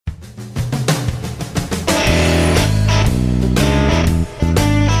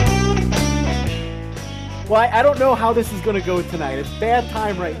Well, I don't know how this is going to go tonight. It's bad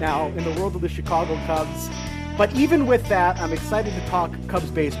time right now in the world of the Chicago Cubs. But even with that, I'm excited to talk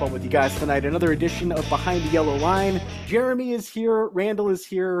Cubs baseball with you guys tonight. Another edition of Behind the Yellow Line. Jeremy is here. Randall is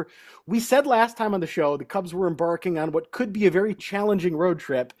here. We said last time on the show the Cubs were embarking on what could be a very challenging road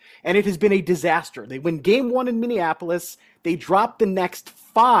trip, and it has been a disaster. They win Game 1 in Minneapolis. They drop the next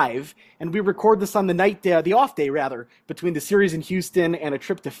 5, and we record this on the off day, between the series in Houston and a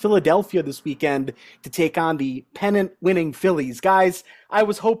trip to Philadelphia this weekend to take on the pennant-winning Phillies. Guys, I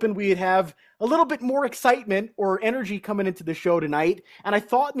was hoping we'd have a little bit more excitement or energy coming into the show tonight, and I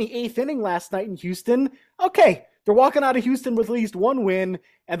thought in the 8th inning last night in Houston, okay, they're walking out of Houston with at least one win,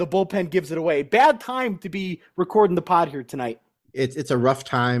 and the bullpen gives it away. Bad time to be recording the pod here tonight. It's a rough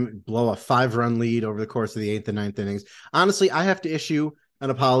time, blow a 5-run lead over the course of the 8th and 9th innings. Honestly, I have to issue an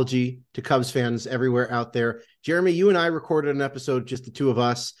apology to Cubs fans everywhere out there. Jeremy, you and I recorded an episode, just the two of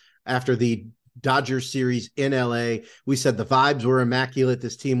us, after the Dodgers series in LA. We said the vibes were immaculate.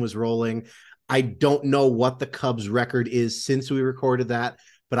 This team was rolling. I don't know what the Cubs record is since we recorded that,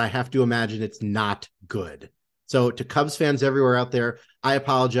 but I have to imagine it's not good. So to Cubs fans everywhere out there, I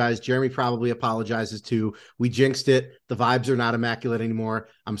apologize. Jeremy probably apologizes too. We jinxed it. The vibes are not immaculate anymore.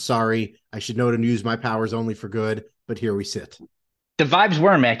 I'm sorry. I should know to use my powers only for good, but here we sit. The vibes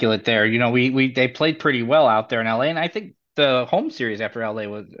were immaculate there. You know, they played pretty well out there in LA, and I think the home series after LA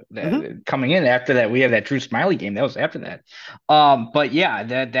was coming in after that. We had that Drew Smiley game. That was after that. But yeah,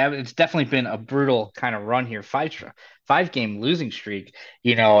 that it's definitely been a brutal kind of run here. 5-game losing streak,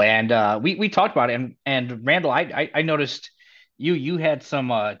 you know, and we talked about it. And Randall, I noticed you had some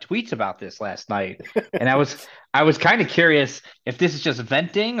tweets about this last night, and I was kind of curious if this is just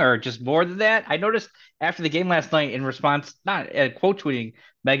venting or just more than that. I noticed after the game last night in response, not quote tweeting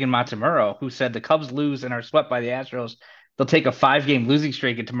Megan Montemurro, who said the Cubs lose and are swept by the Astros. They'll take a 5-game losing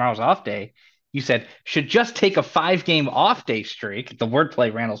streak in tomorrow's off day. You said, should just take a 5-game off day streak, the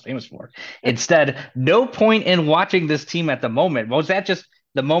wordplay Randall's famous for. Instead, no point in watching this team at the moment. Was that just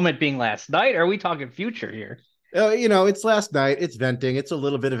the moment being last night, or are we talking future here? You know, it's last night. It's venting. It's a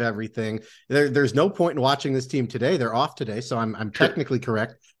little bit of everything. There's no point in watching this team today. They're off today, so I'm technically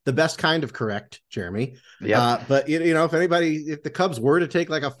correct. The best kind of correct, Jeremy. Yeah. But you know, if the Cubs were to take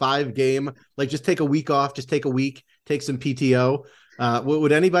like a 5-game, like just take a week off, just take a week, take some PTO.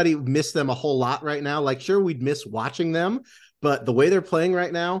 Would anybody miss them a whole lot right now? Like, sure, we'd miss watching them, but the way they're playing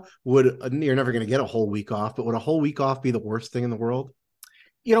right now, you're never going to get a whole week off. But would a whole week off be the worst thing in the world?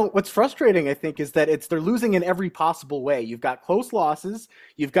 You know, what's frustrating, I think, is that they're losing in every possible way. You've got close losses,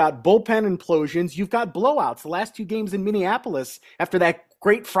 you've got bullpen implosions, you've got blowouts. The last 2 games in Minneapolis after that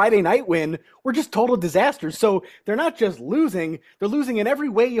great Friday night win were just total disasters. So they're not just losing, they're losing in every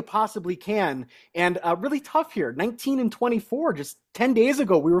way you possibly can. And really tough here, 19-24. Just 10 days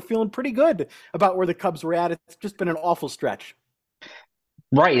ago, we were feeling pretty good about where the Cubs were at. It's just been an awful stretch.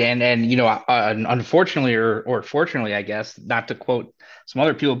 Right. And you know, unfortunately or fortunately, I guess, not to quote some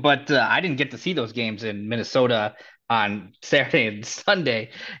other people, but I didn't get to see those games in Minnesota on Saturday and Sunday.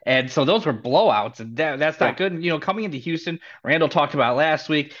 And so those were blowouts, and that's not good. And, you know, coming into Houston, Randall talked about last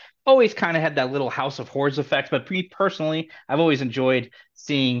week, always kind of had that little House of Horrors effect. But me personally, I've always enjoyed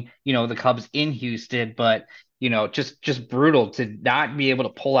seeing, you know, the Cubs in Houston, but, you know, just brutal to not be able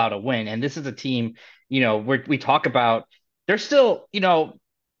to pull out a win. And this is a team, you know, where we talk about, they're still, you know,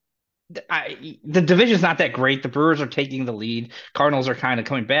 the division's not that great. The Brewers are taking the lead. Cardinals are kind of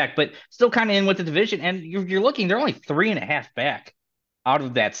coming back, but still kind of in with the division. And you're looking, they're only 3.5 back out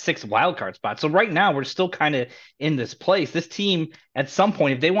of that 6 wild card spot. So right now we're still kind of in this place. This team, at some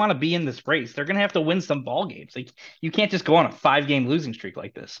point, if they want to be in this race, they're going to have to win some ball games. Like, you can't just go on a 5-game losing streak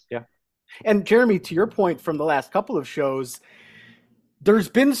like this. Yeah. And Jeremy, to your point from the last couple of shows, there's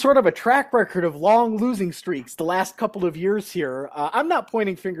been sort of a track record of long losing streaks the last couple of years here. I'm not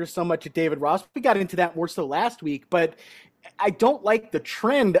pointing fingers so much at David Ross. We got into that more so last week, but I don't like the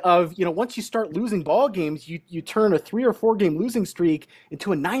trend of, you know, once you start losing ball games, you turn a 3 or 4 game losing streak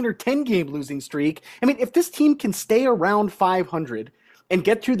into a 9 or 10 game losing streak. I mean, if this team can stay around 500 and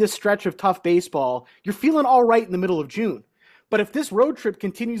get through this stretch of tough baseball, you're feeling all right in the middle of June. But if this road trip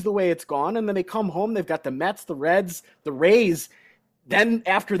continues the way it's gone, and then they come home, they've got the Mets, the Reds, the Rays, then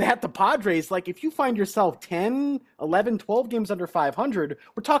after that, the Padres, like if you find yourself 10, 11, 12 games under 500,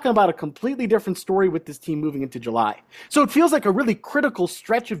 we're talking about a completely different story with this team moving into July. So it feels like a really critical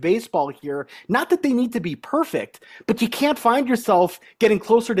stretch of baseball here. Not that they need to be perfect, but you can't find yourself getting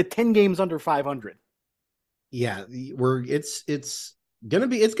closer to 10 games under 500. Yeah, it's going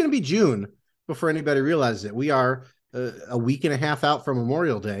to be June before anybody realizes it. We are a week and a half out from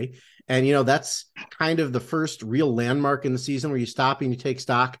Memorial Day. And, you know, that's kind of the first real landmark in the season where you stop and you take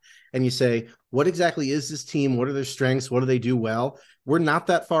stock and you say, what exactly is this team? What are their strengths? What do they do well? We're not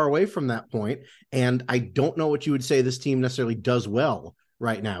that far away from that point. And I don't know what you would say this team necessarily does well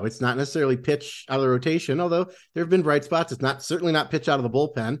right now. It's not necessarily pitch out of the rotation, although there have been bright spots. It's not certainly not pitch out of the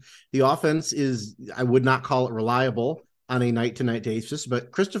bullpen. The offense is, I would not call it reliable on a night-to-night basis,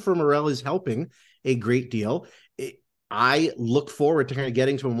 but Christopher Morel is helping a great deal. I look forward to kind of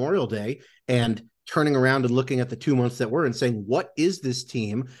getting to Memorial Day and turning around and looking at the 2 months that we're in saying, what is this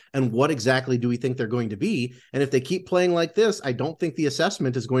team and what exactly do we think they're going to be? And if they keep playing like this, I don't think the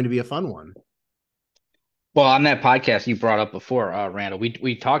assessment is going to be a fun one. Well, on that podcast you brought up before, Randall,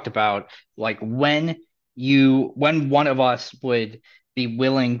 we talked about like when one of us would be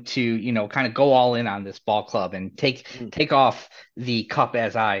willing to, you know, kind of go all in on this ball club and take off the cup,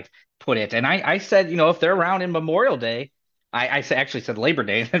 as I put it. And I said, you know, if they're around in Memorial Day, I actually said Labor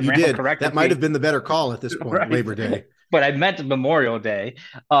Day. And you did. That might have been the better call at this point, right? Labor Day. But I meant Memorial Day.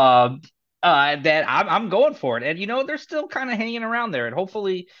 That I'm going for it. And, you know, they're still kind of hanging around there. And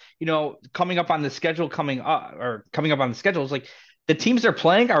hopefully, you know, coming up on the schedule is like the teams they're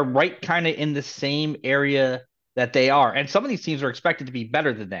playing are right kind of in the same area that they are. And some of these teams are expected to be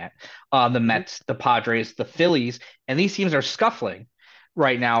better than that. The Mets, the Padres, the Phillies, and these teams are scuffling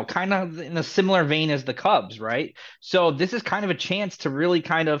right now, kind of in a similar vein as the Cubs, right? So this is kind of a chance to really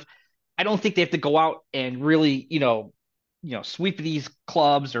kind of, I don't think they have to go out and really, you know, sweep these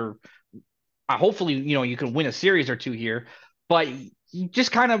clubs or hopefully, you know, you can win a series or two here, but you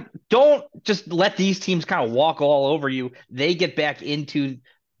just kind of don't just let these teams kind of walk all over you. They get back into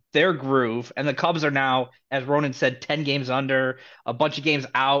their groove, and the Cubs are now, as Ronan said, 10 games under, a bunch of games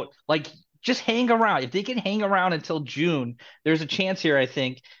out. Like, just hang around. If they can hang around until June, there's a chance here, I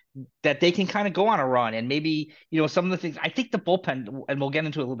think, that they can kind of go on a run. And maybe, you know, some of the things, I think the bullpen, and we'll get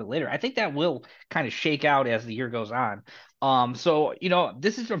into it a little bit later, I think that will kind of shake out as the year goes on. So, you know,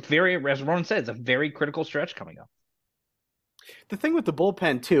 this is as Ronan said, it's a very critical stretch coming up. The thing with the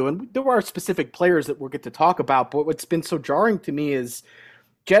bullpen, too, and there are specific players that we'll get to talk about, but what's been so jarring to me is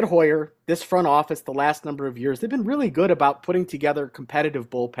Jed Hoyer, this front office, the last number of years, they've been really good about putting together competitive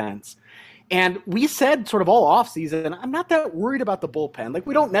bullpens. And we said sort of all offseason, I'm not that worried about the bullpen. Like,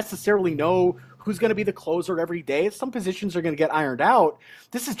 we don't necessarily know who's going to be the closer every day. Some positions are going to get ironed out.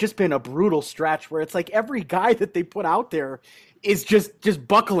 This has just been a brutal stretch where it's like every guy that they put out there is just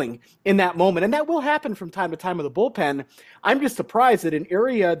buckling in that moment. And that will happen from time to time with the bullpen. I'm just surprised that an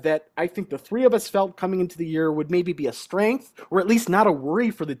area that I think the three of us felt coming into the year would maybe be a strength or at least not a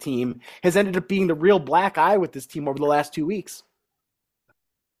worry for the team has ended up being the real black eye with this team over the last 2 weeks.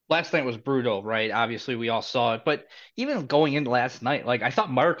 Last night was brutal, right? Obviously, we all saw it. But even going into last night, like, I thought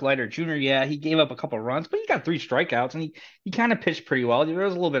Mark Leiter Jr., yeah, he gave up a couple of runs, but he got 3 strikeouts, and he kind of pitched pretty well. It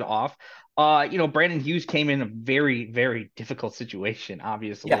was a little bit off. You know, Brandon Hughes came in a very, very difficult situation,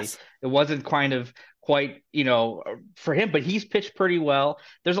 obviously. Yes. It wasn't quite, you know, for him, but he's pitched pretty well.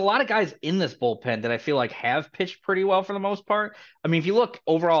 There's a lot of guys in this bullpen that I feel like have pitched pretty well for the most part. I mean, if you look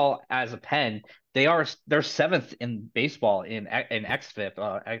overall as a pen, they're 7th in baseball in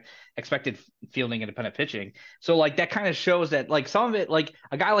xFIP, expected fielding independent pitching. So like that kind of shows that like some of it, like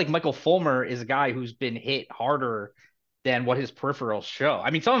a guy like Michael Fulmer is a guy who's been hit harder than what his peripherals show.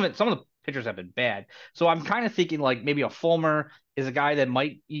 I mean, some of the pitchers have been bad. So I'm kind of thinking like maybe a Fulmer is a guy that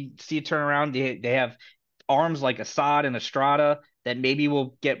might see a turnaround. They have arms like Assad and Estrada that maybe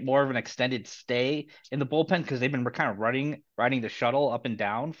will get more of an extended stay in the bullpen because they've been kind of riding the shuttle up and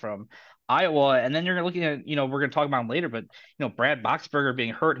down from Iowa. And then you're looking at, you know, we're going to talk about him later, but, you know, Brad Boxberger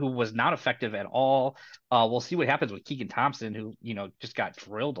being hurt, who was not effective at all. We'll see what happens with Keegan Thompson, who, you know, just got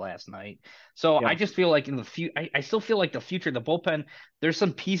drilled last night. So yeah. I just feel like in the future, I still feel like the future of the bullpen, there's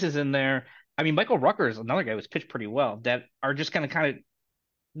some pieces in there. I mean, Michael Rucker is another guy who's pitched pretty well that are just going to kind of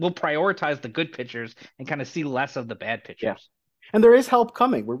will prioritize the good pitchers and kind of see less of the bad pitchers. Yeah. And there is help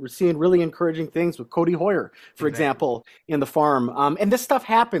coming. We're seeing really encouraging things with Cody Hoyer, for example, in the farm. And this stuff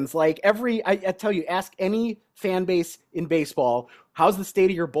happens. Like I tell you, ask any fan base in baseball, how's the state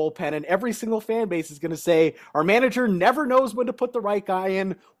of your bullpen? And every single fan base is going to say, our manager never knows when to put the right guy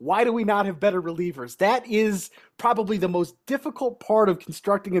in. Why do we not have better relievers? That is probably the most difficult part of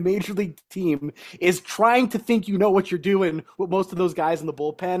constructing a major league team, is trying to think you know what you're doing with most of those guys in the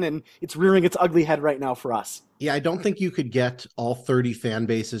bullpen. And it's rearing its ugly head right now for us. Yeah, I don't think you could get all 30 fan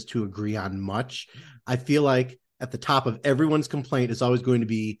bases to agree on much. I feel like at the top of everyone's complaint is always going to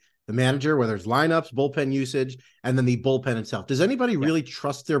be the manager, whether it's lineups, bullpen usage, and then the bullpen itself. Does anybody really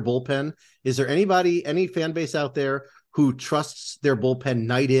trust their bullpen? Is there any fan base out there who trusts their bullpen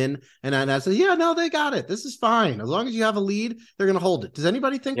night in and out and says, yeah, no, they got it. This is fine. As long as you have a lead, they're going to hold it. Does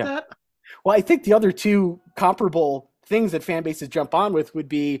anybody think that? Well, I think the other two comparable things that fan bases jump on with would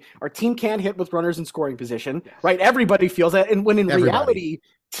be our team can't hit with runners in scoring position, Yes. right? Everybody feels that. And when in Everybody. reality,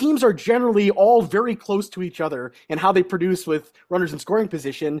 teams are generally all very close to each other in how they produce with runners in scoring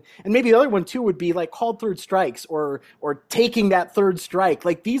position. And maybe the other one too would be like called third strikes or taking that third strike.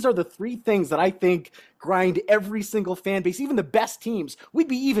 Like these are the three things that I think grind every single fan base, even the best teams. We'd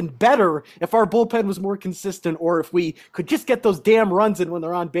be even better if our bullpen was more consistent or if we could just get those damn runs in when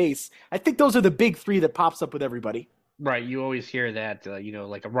they're on base. I think those are the big three that pops up with everybody. Right, you always hear that,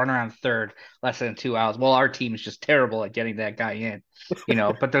 like a runner on third, less than 2 outs. Well, our team is just terrible at getting that guy in,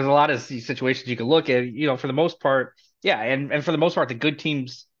 But there's a lot of these situations you can look at, for the most part, yeah, and for the most part, the good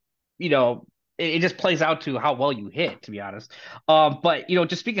teams, it just plays out to how well you hit, to be honest. But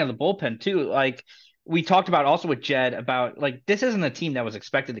just speaking of the bullpen too, like we talked about also with Jed about like this isn't a team that was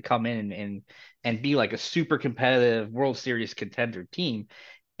expected to come in and be like a super competitive World Series contender team.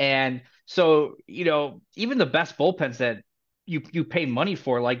 And so, even the best bullpens that you pay money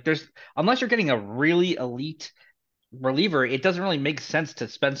for, like unless you're getting a really elite reliever, it doesn't really make sense to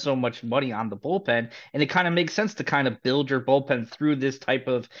spend so much money on the bullpen. And it kind of makes sense to kind of build your bullpen through this type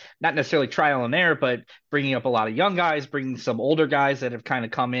of not necessarily trial and error, but bringing up a lot of young guys, bringing some older guys that have kind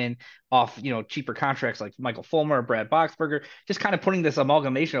of come in off, cheaper contracts like Michael Fulmer or Brad Boxberger, just kind of putting this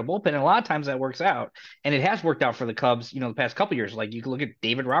amalgamation of bullpen. And a lot of times that works out. And it has worked out for the Cubs, the past couple of years. Like you can look at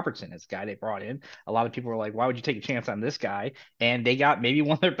David Robertson as a guy they brought in. A lot of people were like, why would you take a chance on this guy? And they got maybe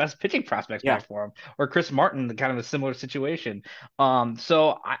one of their best pitching prospects back for him. Or Chris Martin, kind of a similar situation.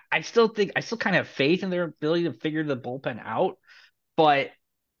 So I still kind of have faith in their ability to figure the bullpen out. But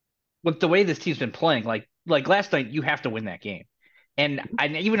with the way this team's been playing, like last night, you have to win that game. And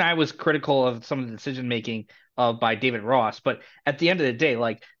I was critical of some of the decision making by David Ross, but at the end of the day,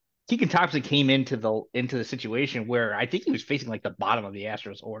 like Keegan Thompson came into the situation where I think he was facing like the bottom of the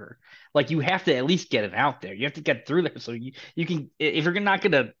Astros order. Like you have to at least get it out there. You have to get through there so you can, if you're not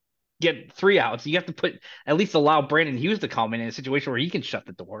going to get 3 outs, you have to at least allow Brandon Hughes to come in a situation where he can shut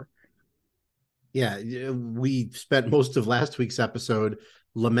the door. Yeah, we spent most of last week's episode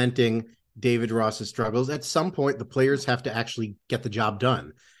lamenting David Ross's struggles. At some point, the players have to actually get the job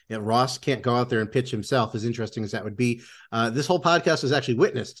done. Ross can't go out there and pitch himself, as interesting as that would be. This whole podcast has actually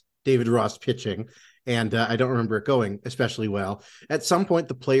witnessed David Ross pitching, and I don't remember it going especially well. At some point,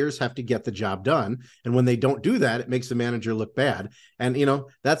 the players have to get the job done, and when they don't do that, it makes the manager look bad. And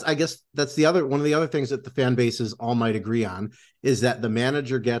that's one of the other things that the fan bases all might agree on is that the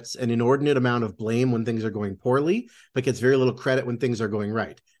manager gets an inordinate amount of blame when things are going poorly, but gets very little credit when things are going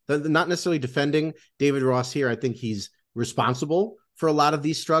right. Not necessarily defending David Ross here. I think he's responsible for a lot of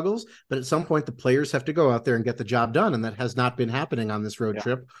these struggles, but at some point the players have to go out there and get the job done. And that has not been happening on this road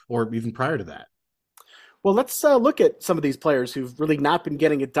trip or even prior to that. Well, let's look at some of these players who've really not been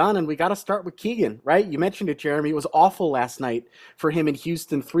getting it done. And we got to start with Keegan, right? You mentioned it, Jeremy. It was awful last night for him in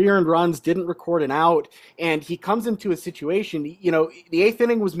Houston. 3 earned runs, didn't record an out. And he comes into a situation, the 8th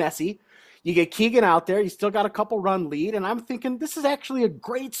inning was messy. You get Keegan out there. He's still got a couple run lead. And I'm thinking this is actually a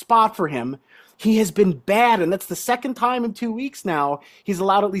great spot for him. He has been bad. And that's the second time in 2 weeks now he's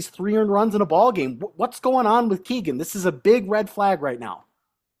allowed at least 3 earned runs in a ball game. What's going on with Keegan? This is a big red flag right now.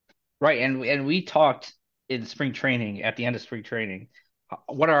 Right. And we talked in spring training, at the end of spring training,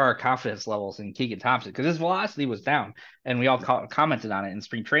 what are our confidence levels in Keegan Thompson? Because his velocity was down, and we all commented on it in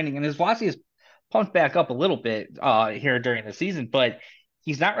spring training. And his velocity is pumped back up a little bit here during the season, but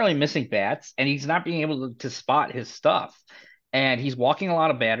he's not really missing bats, and he's not being able to spot his stuff. And he's walking a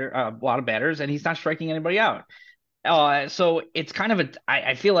lot of batters, and he's not striking anybody out. So it's kind of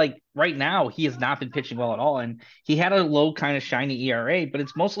I feel like right now he has not been pitching well at all, and he had a low kind of shiny ERA, but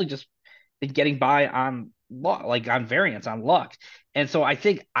it's mostly just been getting by on luck, like on variance, on luck. And so I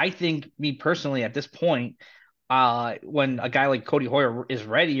think me personally at this point, when a guy like Cody Hoyer is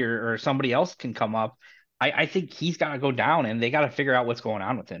ready or somebody else can come up, I think he's got to go down, and they got to figure out what's going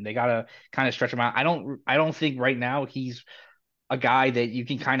on with him. They got to kind of stretch him out. I don't think right now he's a guy that you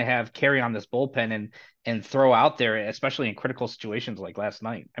can kind of have carry on this bullpen and throw out there, especially in critical situations like last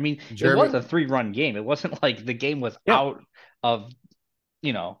night. I mean, Jeremy, it was a 3-run game. It wasn't like the game was out of,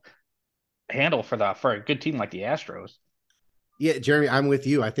 handle for a good team like the Astros. Yeah, Jeremy, I'm with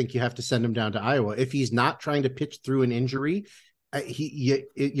you. I think you have to send him down to Iowa. If he's not trying to pitch through an injury,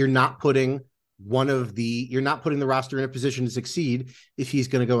 you're not putting the roster in a position to succeed if he's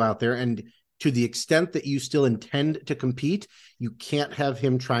going to go out there. And to the extent that you still intend to compete, you can't have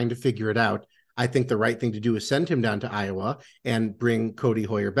him trying to figure it out I think the right thing to do is send him down to Iowa and bring Cody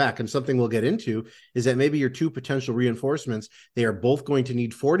Hoyer back. And something we'll get into is that maybe your two potential reinforcements, they are both going to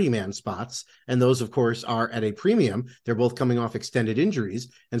need 40-man spots. And those, of course, are at a premium. They're both coming off extended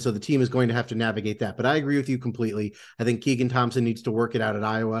injuries. And so the team is going to have to navigate that. But I agree with you completely. I think Keegan Thompson needs to work it out at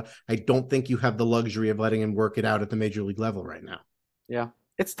Iowa. I don't think you have the luxury of letting him work it out at the major league level right now. Yeah,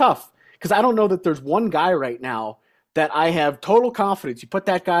 it's tough because I don't know that there's one guy right now that I have total confidence. You put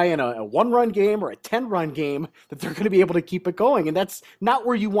that guy in a 1-run game or a 10-run game that they're going to be able to keep it going. And that's not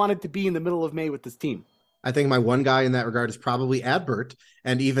where you want it to be in the middle of May with this team. I think my one guy in that regard is probably Adbert.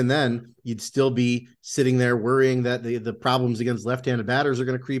 And even then, you'd still be sitting there worrying that the problems against left-handed batters are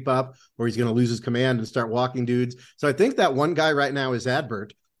going to creep up, or he's going to lose his command and start walking dudes. So I think that one guy right now is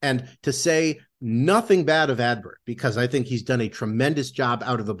Adbert. And to say nothing bad of Adbert, because I think he's done a tremendous job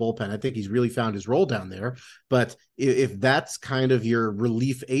out of the bullpen. I think he's really found his role down there. But if that's kind of your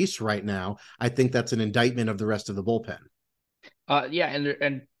relief ace right now, I think that's an indictment of the rest of the bullpen. Yeah,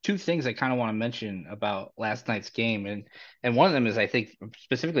 and two things I kind of want to mention about last night's game, and one of them is I think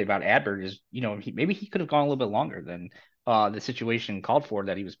specifically about Adbert is, maybe he could have gone a little bit longer than the situation called for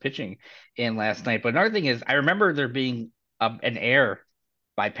that he was pitching in last night. But another thing is I remember there being an error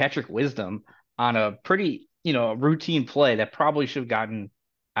by Patrick Wisdom on a pretty, routine play that probably should have gotten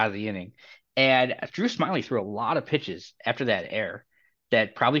out of the inning. And Drew Smyly threw a lot of pitches after that error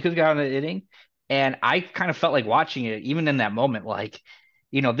that probably could have gotten out of the inning. And I kind of felt like watching it, even in that moment, like,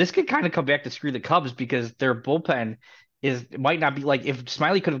 this could kind of come back to screw the Cubs because their bullpen might not be like, if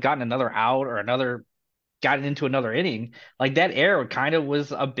Smyly could have gotten another out or gotten into another inning, like that error kind of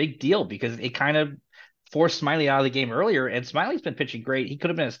was a big deal because it kind of forced Smyly out of the game earlier, and Smiley's been pitching great. He could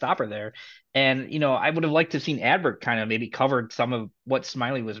have been a stopper there. And, I would have liked to have seen Adbert kind of maybe covered some of what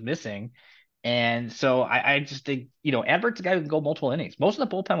Smyly was missing. And so I just think, Adbert's a guy who can go multiple innings. Most of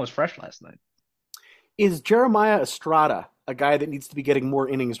the bullpen was fresh last night. Is Jeremiah Estrada a guy that needs to be getting more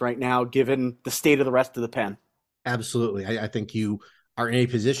innings right now, given the state of the rest of the pen? Absolutely. I think you are in a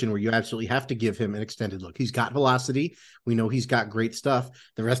position where you absolutely have to give him an extended look. He's got velocity. We know he's got great stuff.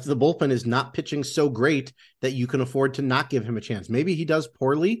 The rest of the bullpen is not pitching so great that you can afford to not give him a chance. Maybe he does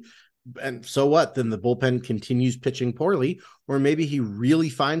poorly, and so what? Then the bullpen continues pitching poorly, or maybe he really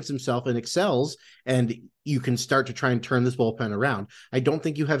finds himself and excels, and you can start to try and turn this bullpen around. I don't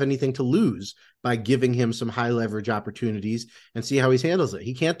think you have anything to lose by giving him some high leverage opportunities and see how he handles it.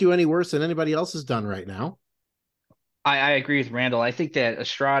 He can't do any worse than anybody else has done right now. I agree with Randall. I think that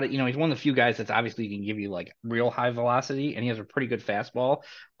Estrada, he's one of the few guys that's obviously can give you like real high velocity, and he has a pretty good fastball.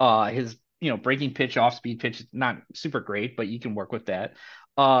 His, breaking pitch, off speed pitch, not super great, but you can work with that.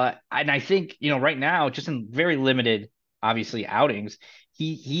 And I think, right now, just in very limited, obviously, outings,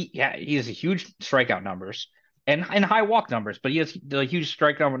 he has a huge strikeout numbers and high walk numbers, but he has the huge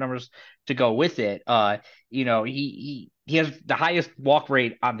strikeout numbers to go with it. He has the highest walk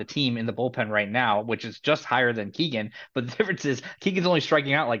rate on the team in the bullpen right now, which is just higher than Keegan. But the difference is Keegan's only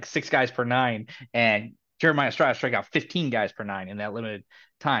striking out like 6 guys per 9, and Jeremiah Estrada strike out 15 guys per 9 in that limited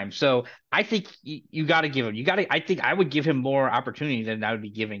time. So I think you got to give him. I think I would give him more opportunity than I would be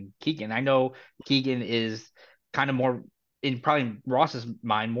giving Keegan. I know Keegan is kind of more, in probably Ross's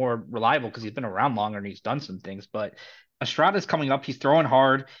mind, more reliable because he's been around longer and he's done some things. But Estrada's coming up. He's throwing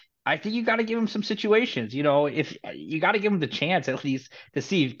hard. I think you got to give him some situations, if you got to give him the chance at least to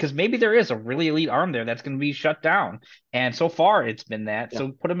see, because maybe there is a really elite arm there that's going to be shut down. And so far it's been that. Yeah.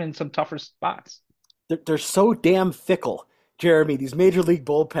 So put him in some tougher spots. They're so damn fickle, Jeremy, these major league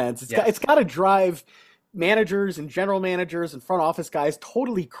bullpens. It's got to drive managers and general managers and front office guys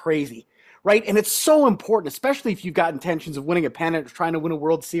totally crazy. Right. And it's so important, especially if you've got intentions of winning a pennant or trying to win a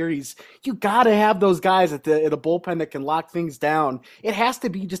World Series. You got to have those guys at the bullpen that can lock things down. It has to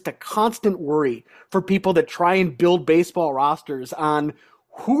be just a constant worry for people that try and build baseball rosters on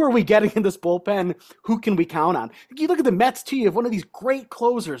who are we getting in this bullpen? Who can we count on? You look at the Mets, too. You have one of these great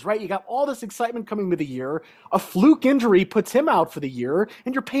closers, right? You got all this excitement coming into the year. A fluke injury puts him out for the year,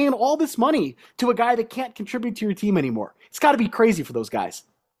 and you're paying all this money to a guy that can't contribute to your team anymore. It's got to be crazy for those guys.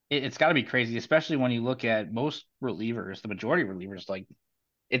 It's got to be crazy, especially when you look at most relievers, the majority of relievers, like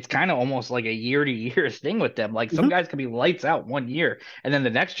it's kind of almost like a year-to-year thing with them. Like some guys can be lights out one year, and then the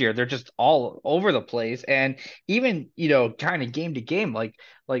next year they're just all over the place. And even, kind of game to game,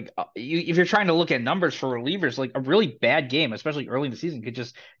 if you're trying to look at numbers for relievers, like a really bad game, especially early in the season, could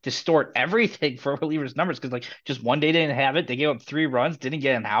just distort everything for relievers' numbers. Because like just one day they didn't have it, they gave up 3 runs, didn't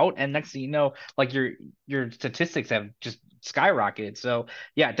get an out, and next thing you know, like your statistics have just skyrocketed. So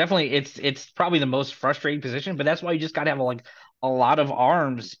yeah, definitely it's probably the most frustrating position, but that's why you just got to have a lot of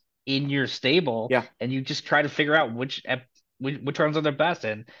arms in your stable. Yeah. And you just try to figure out which ones are their best,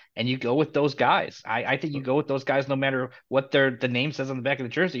 and you go with those guys. I think you go with those guys no matter what the name says on the back of the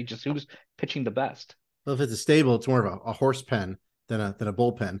jersey, just who's pitching the best. Well, if it's a stable, it's more of a horse pen than a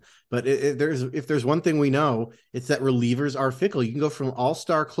bullpen. But if there's one thing we know, it's that relievers are fickle. You can go from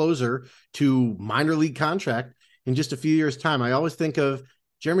all-star closer to minor league contract in just a few years' time. I always think of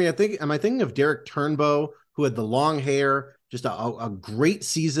Jeremy. Am I thinking of Derek Turnbow, who had the long hair, just a great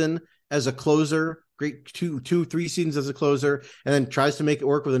season as a closer, great 3 seasons as a closer, and then tries to make it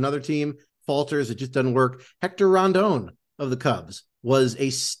work with another team, falters, it just doesn't work. Hector Rondon of the Cubs was a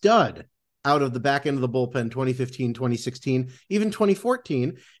stud out of the back end of the bullpen 2015, 2016, even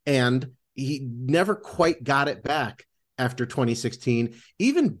 2014, and he never quite got it back after 2016.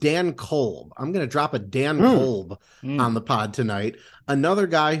 Even Dan Kolb, I'm going to drop a Dan Kolb on the pod tonight, another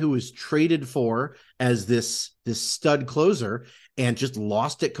guy who was traded for as this stud closer and just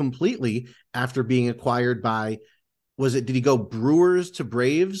lost it completely after being acquired by, did he go Brewers to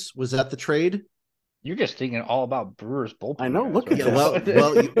Braves? Was that the trade? You're just thinking all about Brewers bullpen. I know. Look at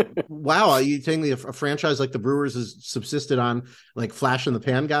this. Wow. Are you saying a franchise like the Brewers has subsisted on like flash in the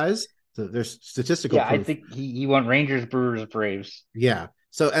pan guys? So there's statistical proof. I think he went Rangers, Brewers, Braves. Yeah.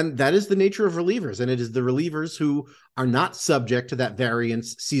 So, and that is the nature of relievers. And it is the relievers who are not subject to that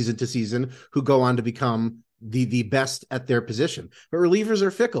variance season to season who go on to become the best at their position. But relievers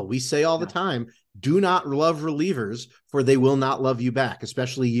are fickle. We say all the time, do not love relievers, for they will not love you back,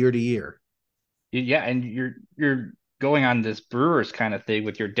 especially year to year. Yeah, and you're going on this Brewers kind of thing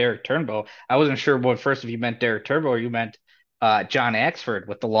with your Derek Turnbow. I wasn't sure if you meant Derek Turnbow or you meant John Axford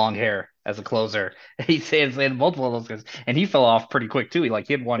with the long hair as a closer. He said multiple of those guys, and he fell off pretty quick too. He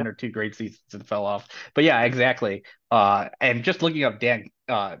had 1 or 2 great seasons and fell off. But yeah, exactly. And just looking up Dan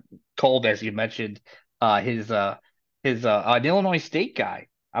Kolb, as you mentioned, his an Illinois State guy.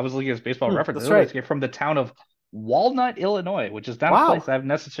 I was looking at his baseball reference. That's right. From the town of Walnut, Illinois, which is not a place I've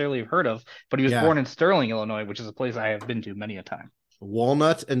necessarily heard of, but he was born in Sterling, Illinois, which is a place I have been to many a time.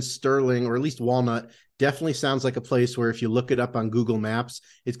 Walnut and Sterling, or at least Walnut, definitely sounds like a place where if you look it up on Google Maps,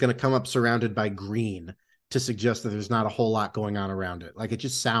 it's going to come up surrounded by green to suggest that there's not a whole lot going on around it. Like, it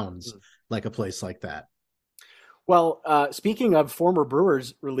just sounds like a place like that. Well, speaking of former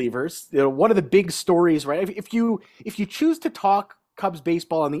Brewers relievers, one of the big stories, right? If you choose to talk Cubs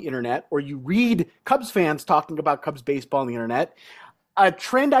baseball on the internet, or you read Cubs fans talking about Cubs baseball on the internet, a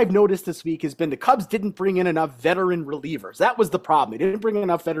trend I've noticed this week has been the Cubs didn't bring in enough veteran relievers. That was the problem. They didn't bring in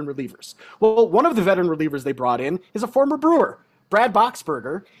enough veteran relievers. Well, one of the veteran relievers they brought in is a former Brewer, Brad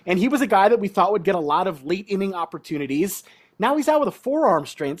Boxberger, and he was a guy that we thought would get a lot of late inning opportunities. Now he's out with a forearm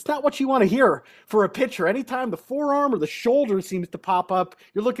strain. It's not what you want to hear for a pitcher. Anytime the forearm or the shoulder seems to pop up,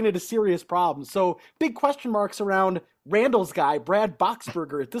 you're looking at a serious problem. So big question marks around Randall's guy, Brad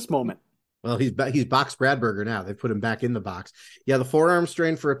Boxberger, at this moment. Well, he's Box Bradberger now. They put him back in the box. Yeah, the forearm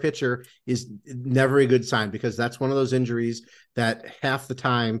strain for a pitcher is never a good sign, because that's one of those injuries that half the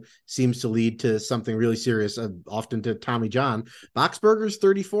time seems to lead to something really serious, often to Tommy John. Boxberger's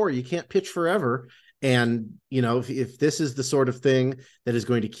 34. You can't pitch forever. And, if this is the sort of thing that is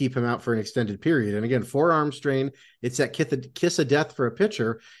going to keep him out for an extended period, and again, forearm strain, it's that kiss of death for a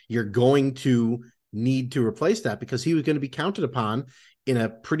pitcher. You're going to need to replace that, because he was going to be counted upon in a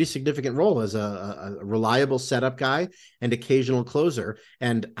pretty significant role as a reliable setup guy and occasional closer.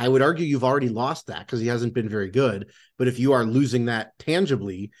 And I would argue you've already lost that, because he hasn't been very good. But if you are losing that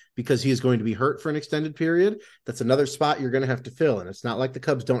tangibly because he is going to be hurt for an extended period, that's another spot you're going to have to fill. And it's not like the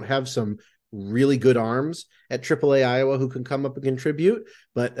Cubs don't have some really good arms at AAA Iowa who can come up and contribute,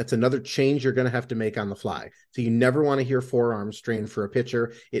 but that's another change you're going to have to make on the fly. So you never want to hear forearm strain for a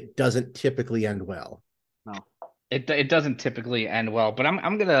pitcher. It doesn't typically end well. No, it doesn't typically end well, but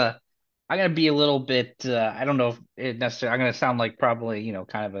I'm gonna be a little bit, I don't know if it necessarily, I'm going to sound like probably,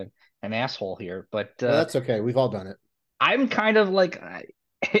 kind of an asshole here, but well, that's okay. We've all done it. I'm kind of like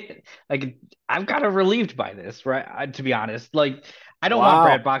I'm kind of relieved by this, right? To be honest, I don't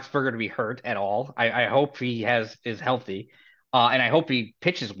want Brad Boxberger to be hurt at all. I hope he is healthy, and I hope he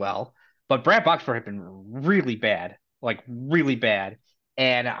pitches well. But Brad Boxberger has been really bad, really bad,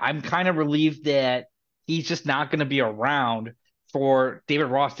 and I'm kind of relieved that he's just not going to be around for David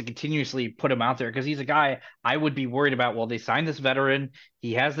Ross to continuously put him out there, because he's a guy I would be worried about. Well, they signed this veteran,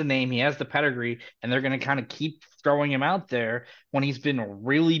 he has the name, he has the pedigree, and they're going to kind of keep throwing him out there when he's been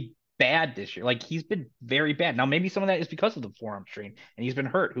really bad this year. He's been very bad. Now, maybe some of that is because of the forearm strain and he's been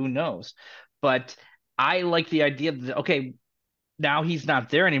hurt. Who knows? But I like the idea that, okay, now he's not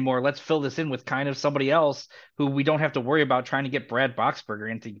there anymore. Let's fill this in with kind of somebody else who we don't have to worry about trying to get Brad Boxberger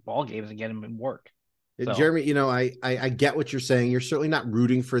into ball games and get him in work. So. Jeremy, I get what you're saying. You're certainly not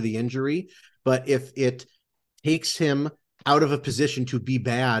rooting for the injury, but if it takes him out of a position to be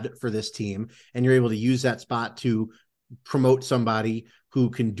bad for this team, and you're able to use that spot to promote somebody who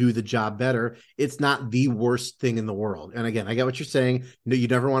can do the job better, it's not the worst thing in the world. And again, I get what you're saying. No, you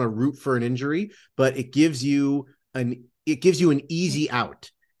never want to root for an injury, but it gives you an easy out.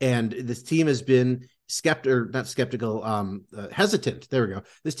 And this team has been hesitant. There we go.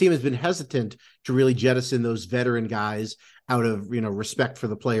 This team has been hesitant to really jettison those veteran guys out of, respect for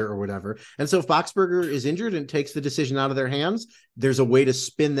the player or whatever. And so if Boxberger is injured and takes the decision out of their hands, there's a way to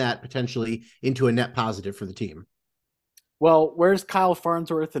spin that potentially into a net positive for the team. Well, where's Kyle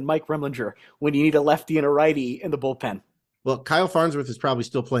Farnsworth and Mike Remlinger when you need a lefty and a righty in the bullpen? Well, Kyle Farnsworth is probably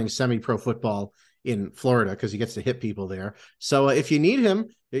still playing semi-pro football in Florida because he gets to hit people there. So if you need him,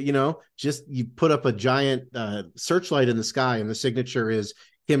 just you put up a giant searchlight in the sky, and the signature is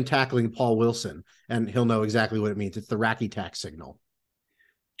him tackling Paul Wilson, and he'll know exactly what it means. It's the Racky Tack signal.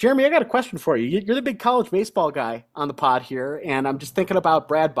 Jeremy, I got a question for you. You're the big college baseball guy on the pod here, and I'm just thinking about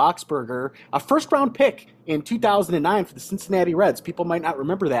Brad Boxberger, a first-round pick in 2009 for the Cincinnati Reds. People might not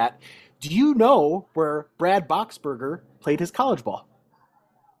remember that. Do you know where Brad Boxberger played his college ball?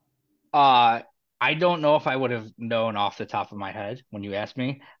 I don't know if I would have known off the top of my head when you asked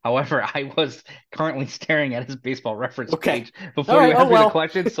me. However, I was currently staring at his baseball reference page before you asked me the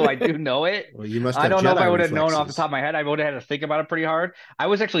question, so I do know it. Well, you must have I don't know if I would have known reflexes. off the top of my head. I would have had to think about it pretty hard. I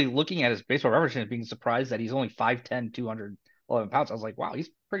was actually looking at his baseball reference and being surprised that he's only 5'10", 211 pounds. I was like, wow, he's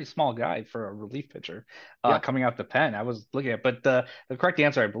a pretty small guy for a relief pitcher coming out the pen. I was looking at it, but the correct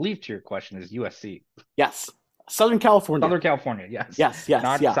answer, I believe, to your question is USC. Yes. Southern California. Southern California, yes. Yes.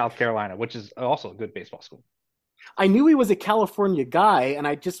 Not South Carolina, which is also a good baseball school. I knew he was a California guy, and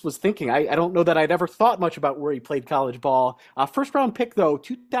I just was thinking, I don't know that I'd ever thought much about where he played college ball. First round pick, though,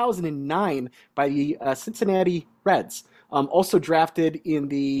 2009 by the Cincinnati Reds. Also drafted in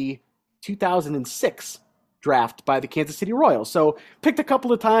the 2006 draft by the Kansas City Royals. So picked a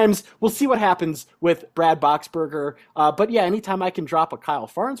couple of times. We'll see what happens with Brad Boxberger. But yeah, anytime I can drop a Kyle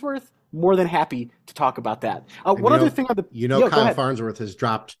Farnsworth, more than happy to talk about that. One other thing on the Kyle Farnsworth has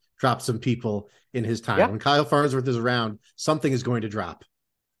dropped some people in his time. When Kyle Farnsworth is around, something is going to drop.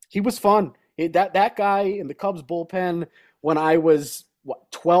 He was fun. That guy in the Cubs bullpen when I was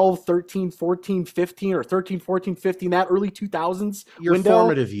 12, 13, 14, 15, or 13, 14, 15, that early 2000s Your window.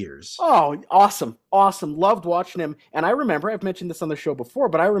 Formative years. Oh, awesome. Loved watching him. And I remember, I've mentioned this on the show before,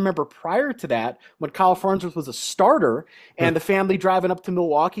 but I remember prior to that when Kyle Farnsworth was a starter and the family driving up to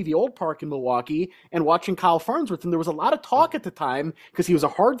Milwaukee, the old park in Milwaukee, and watching Kyle Farnsworth. And there was a lot of talk at the time because he was a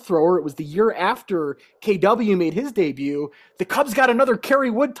hard thrower. It was the year after KW made his debut. The Cubs got another Kerry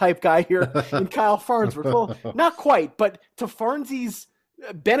Wood type guy here in Kyle Farnsworth. Well, not quite, but to Farnsey's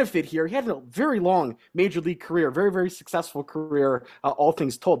benefit here, he had a very long major league career, very, very successful career, all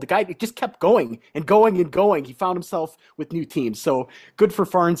things told. The guy just kept going and going and going. He found himself with new teams, so good for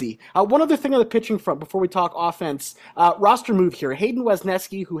Farnsey. One other thing on the pitching front before we talk offense, roster move here. Hayden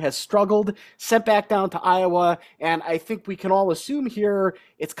Wesneski, who has struggled, sent back down to Iowa, and I think we can all assume here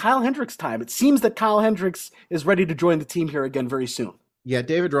it's Kyle Hendricks' time. It seems that Kyle Hendricks is ready to join the team here again very soon. Yeah,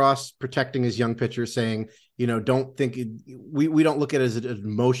 David Ross protecting his young pitcher, saying, don't think we don't look at it as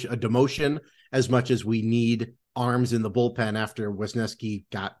a demotion as much as we need arms in the bullpen after Wesneski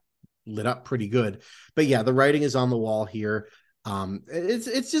got lit up pretty good. But yeah, the writing is on the wall here.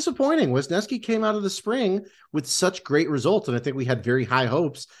 It's disappointing. Wesneski came out of the spring with such great results, and I think we had very high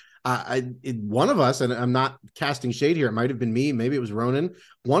hopes. One of us, and I'm not casting shade here, it might have been me, maybe it was Ronan.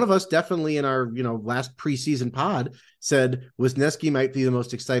 One of us definitely in our last preseason pod said Wesneski might be the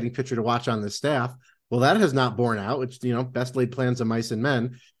most exciting pitcher to watch on the staff. Well, that has not borne out. It's best laid plans of mice and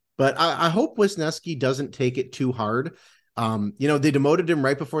men. But I hope Wesneski doesn't take it too hard. They demoted him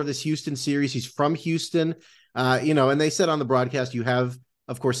right before this Houston series. He's from Houston, and they said on the broadcast, you have,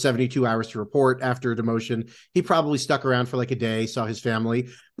 of course, 72 hours to report after a demotion. He probably stuck around for like a day, saw his family,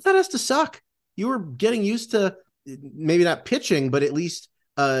 but that has to suck. You were getting used to maybe not pitching, but at least,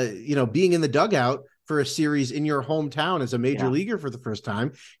 being in the dugout for a series in your hometown as a major leaguer for the first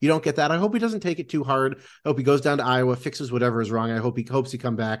time. You don't get that. I hope he doesn't take it too hard. I hope he goes down to Iowa, fixes whatever is wrong. I hope he hopes he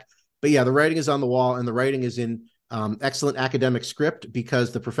come back. But yeah, the writing is on the wall, and the writing is in excellent academic script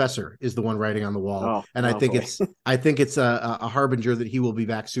because the professor is the one writing on the wall. I think it's a harbinger that he will be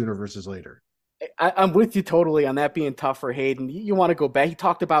back sooner versus later. I'm with you totally on that being tough for Hayden. You want to go back. He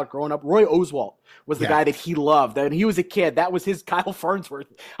talked about growing up. Roy Oswalt was the guy that he loved. And he was a kid. That was his Kyle Farnsworth,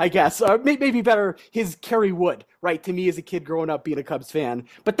 I guess. Maybe better, his Kerry Wood, right, to me as a kid growing up being a Cubs fan.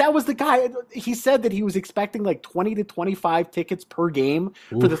 But that was the guy. He said that he was expecting like 20 to 25 tickets per game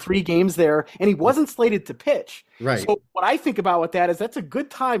for the 3 games there, and he wasn't slated to pitch. Right. So what I think about with that is that's a good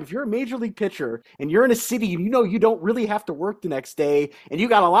time. If you're a major league pitcher and you're in a city and you know you don't really have to work the next day and you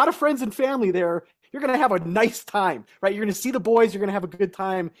got a lot of friends and family there, you're going to have a nice time, right? You're going to see the boys. You're going to have a good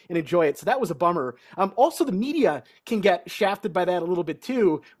time and enjoy it. So that was a bummer. Also, the media can get shafted by that a little bit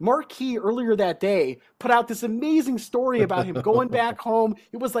too. Marquee earlier that day put out this amazing story about him going back home.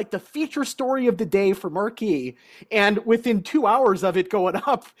 It was like the feature story of the day for Marquee. And within 2 hours of it going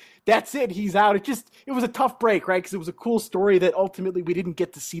up, that's it. He's out. It was a tough break, right? Because it was a cool story that ultimately we didn't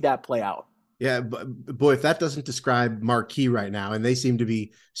get to see that play out. Yeah, boy, if that doesn't describe Marquee right now, and they seem to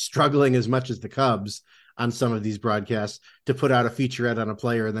be struggling as much as the Cubs on some of these broadcasts to put out a featurette on a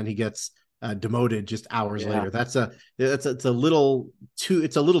player, and then he gets demoted just hours later. It's a little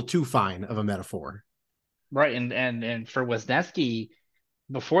too fine of a metaphor. Right, and for Wisniewski,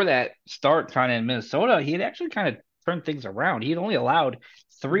 before that start kind of in Minnesota, he had actually kind of turned things around. He had only allowed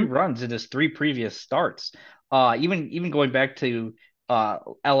 3 runs in his 3 previous starts. Even going back to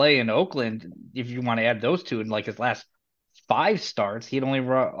LA and Oakland, if you want to add those two, in like his last 5 starts, he had only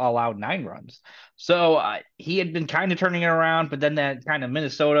allowed 9 runs. So he had been kind of turning it around, but then that kind of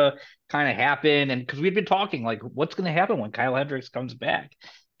Minnesota kind of happened. And because we'd been talking like, what's going to happen when Kyle Hendricks comes back?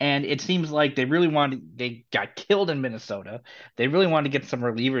 And it seems like they got killed in Minnesota. They really wanted to get some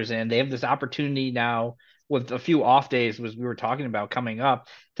relievers in. They have this opportunity now with a few off days, as we were talking about coming up,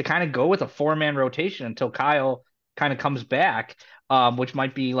 to kind of go with a 4-man rotation until Kyle kind of comes back. Which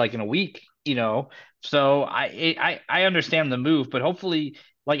might be like in a week, So I understand the move, but hopefully,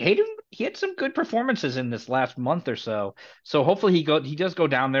 like Hayden, he had some good performances in this last month or so. So hopefully he does go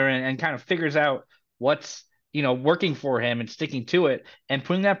down there and kind of figures out what's working for him and sticking to it and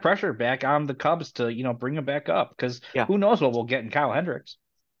putting that pressure back on the Cubs to bring him back up, because who knows what we'll get in Kyle Hendricks.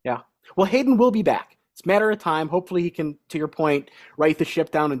 Yeah, well, Hayden will be back. It's a matter of time. Hopefully he can, to your point, right the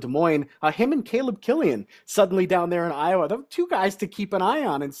ship down in Des Moines. Him and Caleb Killian suddenly down there in Iowa. They're 2 guys to keep an eye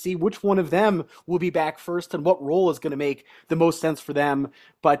on and see which one of them will be back first and what role is going to make the most sense for them.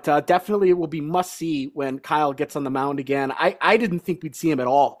 But definitely it will be must-see when Kyle gets on the mound again. I didn't think we'd see him at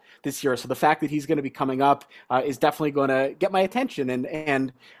all this year. So the fact that he's going to be coming up is definitely going to get my attention.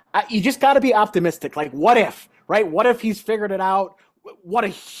 And you just got to be optimistic. Like, what if, right? What if he's figured it out? What a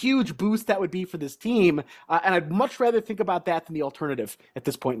huge boost that would be for this team. And I'd much rather think about that than the alternative at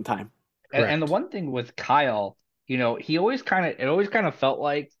this point in time. And the one thing with Kyle, he always kind of felt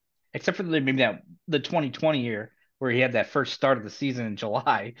like, except for maybe the 2020 year where he had that first start of the season in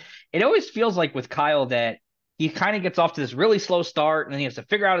July, it always feels like with Kyle that he kind of gets off to this really slow start and then he has to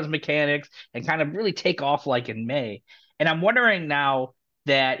figure out his mechanics and kind of really take off like in May. And I'm wondering now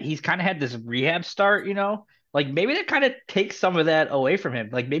that he's kind of had this rehab start, like maybe that kind of takes some of that away from him.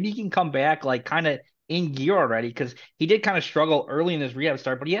 Like maybe he can come back like kind of in gear already, because he did kind of struggle early in his rehab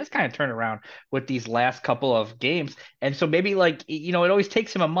start, but he has kind of turned around with these last couple of games. And so maybe like, it always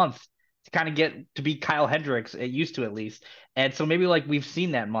takes him a month to kind of get to be Kyle Hendricks, used to at least. And so maybe like we've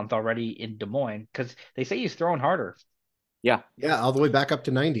seen that month already in Des Moines, because they say he's throwing harder. Yeah, all the way back up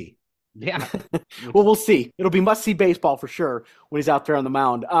to 90. Yeah. Well, we'll see. It'll be must-see baseball for sure when he's out there on the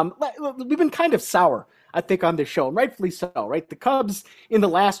mound. We've been kind of sour, I think, on this show, and rightfully so, right? The Cubs in the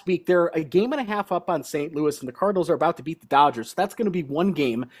last week, they're a game and a half up on St. Louis, and the Cardinals are about to beat the Dodgers. So that's going to be 1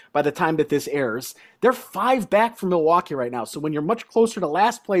 game by the time that this airs. They're 5 back from Milwaukee right now. So when you're much closer to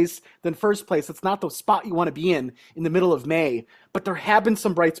last place than first place, it's not the spot you want to be in the middle of May. But there have been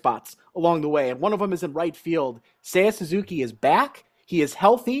some bright spots along the way, and one of them is in right field. Seiya Suzuki is back. He is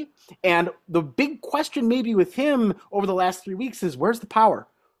healthy. And the big question maybe with him over the last 3 weeks is, where's the power?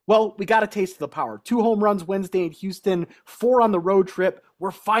 Well, we got a taste of the power. 2 home runs Wednesday in Houston, 4 on the road trip.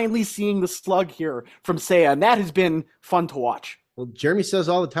 We're finally seeing the slug here from Seiya, and that has been fun to watch. Well, Jeremy says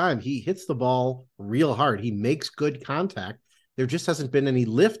all the time, he hits the ball real hard. He makes good contact. There just hasn't been any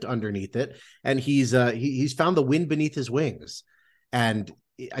lift underneath it, and he's found the wind beneath his wings. And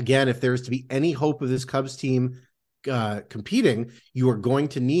again, if there's to be any hope of this Cubs team competing, you're going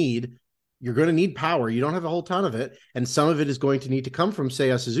to need power. You don't have a whole ton of it, and some of it is going to need to come from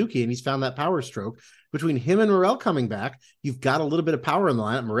Seiya Suzuki, and he's found that power stroke. Between him and Morel coming back, you've got a little bit of power in the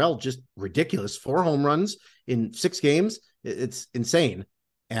lineup. Morel just ridiculous, 4 home runs in 6 games. It's insane,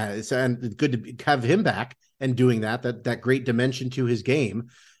 and it's good to have him back and doing that great dimension to his game.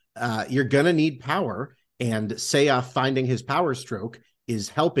 You're gonna need power, and Seiya finding his power stroke is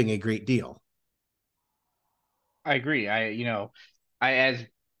helping a great deal. I agree. As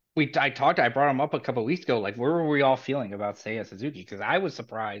I brought him up a couple of weeks ago. Like, where were we all feeling about Seiya Suzuki? Because I was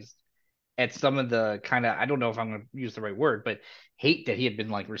surprised at some of the kind of, I don't know if I'm going to use the right word, but hate that he had been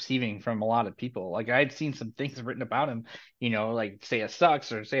like receiving from a lot of people. Like, I had seen some things written about him, like Seiya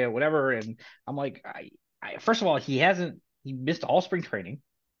sucks or Seiya whatever, and I'm like, first of all, he missed all spring training,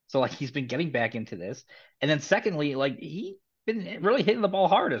 so like he's been getting back into this, and then secondly, like he been really hitting the ball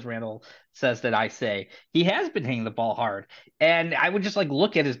hard, as Randall says that I say. He has been hitting the ball hard. And I would just like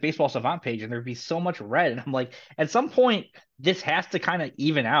look at his baseball savant page and there'd be so much red. And I'm like, at some point, this has to kind of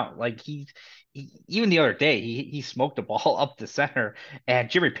even out. Like even the other day, he smoked a ball up the center, and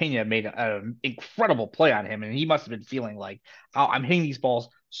Jerry Pena made an incredible play on him, and he must have been feeling like, oh, I'm hitting these balls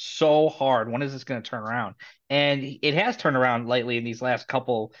so hard. When is this going to turn around? And it has turned around lately in this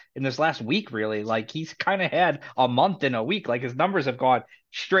last week, really. Like he's kind of had a month in a week. Like his numbers have gone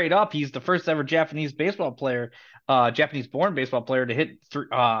straight up. He's the first ever Japanese born baseball player to hit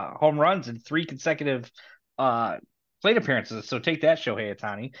home runs in 3 consecutive plate appearances. So take that, Shohei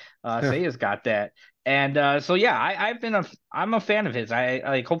Ohtani. Seiya's got that. And so yeah, I'm a fan of his. I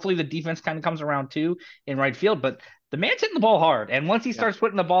like hopefully the defense kind of comes around too in right field, but the man's hitting the ball hard. And once he starts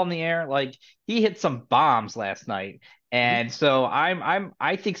putting the ball in the air, like he hit some bombs last night. And so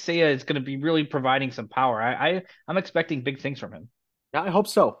I think Seiya is going to be really providing some power. I'm expecting big things from him. Yeah, I hope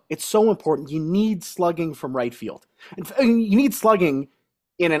so. It's so important. You need slugging from right field. And you need slugging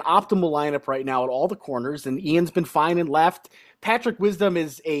in an optimal lineup right now at all the corners, and Ian's been fine in left. Patrick Wisdom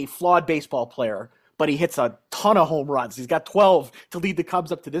is a flawed baseball player, but he hits a ton of home runs. He's got 12 to lead the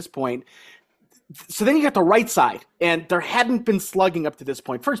Cubs up to this point. So then you got the right side, and there hadn't been slugging up to this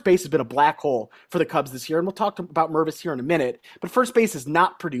point. First base has been a black hole for the Cubs this year, and we'll talk about Mervis here in a minute. But first base is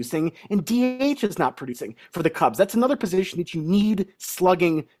not producing, and DH is not producing for the Cubs. That's another position that you need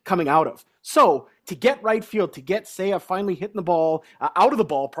slugging coming out of. So to get right field, to get Seiya finally hitting the ball out of the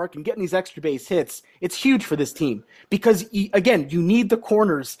ballpark and getting these extra base hits, it's huge for this team because, again, you need the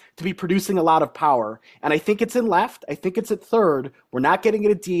corners to be producing a lot of power. And I think it's in left. I think it's at third. We're not getting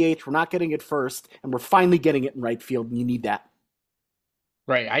it at DH. We're not getting it first. And we're finally getting it in right field, and you need that.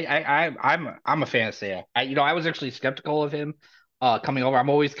 Right. I'm a fan of Seiya. I was actually skeptical of him coming over. I'm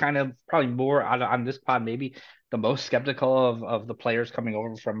always kind of probably more on this pod, maybe the most skeptical of the players coming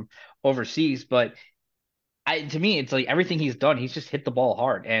over from overseas. But to me, it's like everything he's done, he's just hit the ball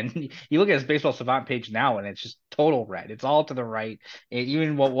hard. And you look at his baseball savant page now, and it's just total red. It's all to the right.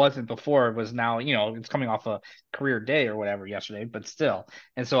 Even what wasn't before was now, it's coming off a career day or whatever yesterday, but still.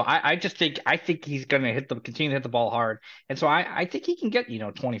 And so I think he's going to continue to hit the ball hard. And so I think he can get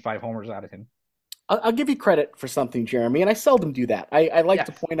 25 homers out of him. I'll give you credit for something, Jeremy, and I seldom do that. I like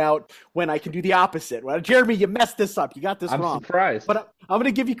to point out when I can do the opposite. Well, Jeremy, you messed this up. You got this wrong. I'm surprised. But I'm going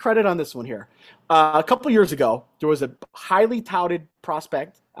to give you credit on this one here. A couple of years ago, there was a highly touted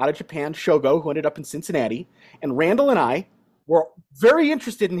prospect out of Japan, Shogo, who ended up in Cincinnati, and Randall and I were very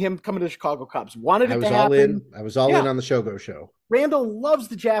interested in him coming to the Chicago Cubs. Wanted it to happen. I was all in on the Shogo show. Randall loves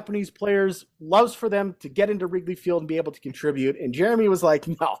the Japanese players, loves for them to get into Wrigley Field and be able to contribute. And Jeremy was like,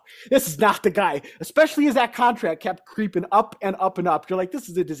 no, this is not the guy, especially as that contract kept creeping up and up and up. You're like, this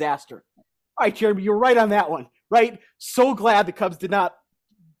is a disaster. All right, Jeremy, you're right on that one, right? So glad the Cubs did not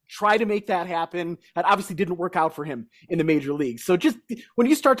try to make that happen. That obviously didn't work out for him in the major leagues. So just when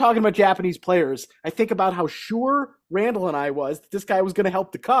you start talking about Japanese players, I think about how sure Randall and I was that this guy was going to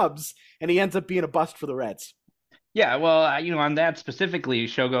help the Cubs, and he ends up being a bust for the Reds. Yeah, well, on that specifically,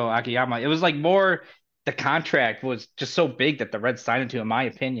 Shogo Akiyama, it was like more the contract was just so big that the Reds signed him to, in my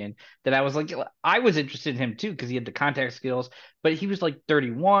opinion, that I was like, I was interested in him too because he had the contact skills, but he was like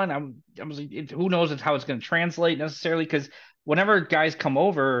 31. I was like, who knows how it's going to translate necessarily? Because whenever guys come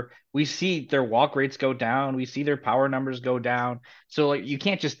over, we see their walk rates go down, we see their power numbers go down. So like, you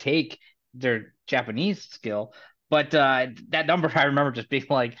can't just take their Japanese skill. But that number, I remember just being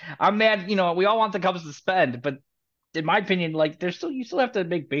like, I'm mad. We all want the Cubs to spend, but in my opinion, like you still have to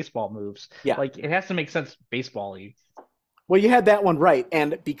make baseball moves. Yeah. Like it has to make sense baseball-y. Well, you had that one right.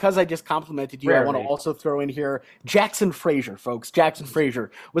 And because I just complimented you, I want to also throw in here Jackson Frazier, folks. Jackson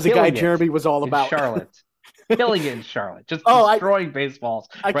Frazier was a guy Jeremy was all about. Charlotte. Killing it in Charlotte. Just destroying baseballs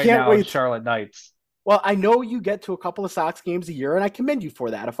right now in Charlotte Knights. Well, I know you get to a couple of Sox games a year, and I commend you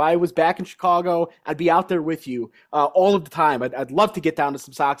for that. If I was back in Chicago, I'd be out there with you all of the time. I'd love to get down to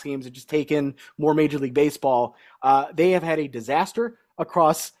some Sox games and just take in more Major League Baseball. They have had a disaster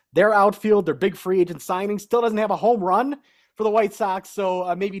across their outfield. Their big free agent signing still doesn't have a home run for the White Sox,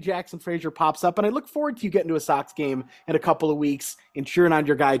 so maybe Jackson Frazier pops up. And I look forward to you getting to a Sox game in a couple of weeks and cheering on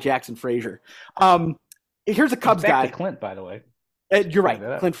your guy, Jackson Frazier. Here's a Cubs guy. To Clint, by the way. You're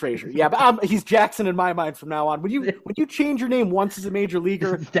right, Clint Frazier. Yeah, but he's Jackson in my mind from now on. When you change your name once as a major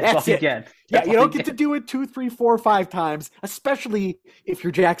leaguer, that's it. Yeah, you don't get to do it 2, 3, 4, 5 times, especially if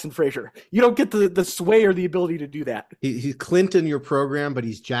you're Jackson Frazier. You don't get the sway or the ability to do that. He's Clint in your program, but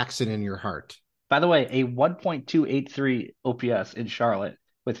he's Jackson in your heart. By the way, a 1.283 OPS in Charlotte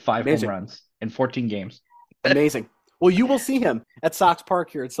with 5 home runs in 14 games. Amazing. Well, you will see him at Sox Park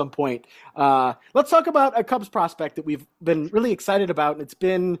here at some point. Let's talk about a Cubs prospect that we've been really excited about, and it's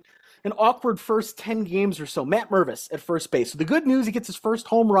been an awkward first 10 games or so. Matt Mervis at first base. So the good news, he gets his first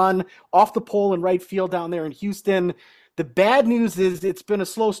home run off the pole in right field down there in Houston. The bad news is it's been a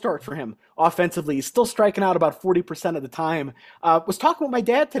slow start for him offensively. He's still striking out about 40% of the time. Was talking with my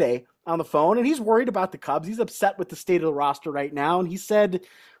dad today on the phone, and he's worried about the Cubs. He's upset with the state of the roster right now, and he said,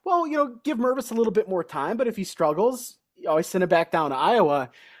 well, give Mervis a little bit more time, but if he struggles, you always send him back down to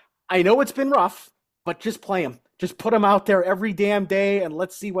Iowa. I know it's been rough, but just play him. Just put him out there every damn day, and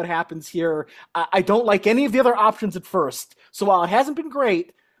let's see what happens here. I don't like any of the other options at first. So while it hasn't been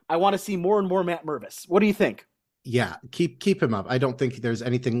great, I want to see more and more Matt Mervis. What do you think? Yeah, keep him up. I don't think there's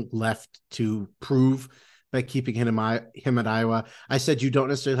anything left to prove by keeping him at Iowa. I said you don't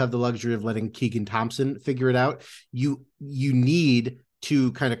necessarily have the luxury of letting Keegan Thompson figure it out. You need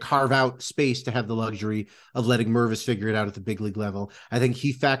to kind of carve out space to have the luxury of letting Mervis figure it out at the big league level. I think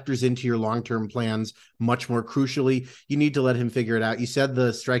he factors into your long-term plans much more crucially. You need to let him figure it out. You said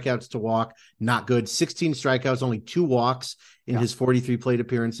the strikeouts to walk, not good. 16 strikeouts, only 2 walks in his 43 plate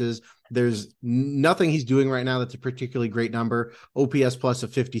appearances. There's nothing he's doing right now that's a particularly great number. OPS plus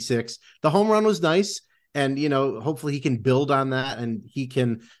of 56. The home run was nice. And, hopefully he can build on that and he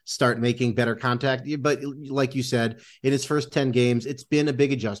can start making better contact. But like you said, in his first 10 games, it's been a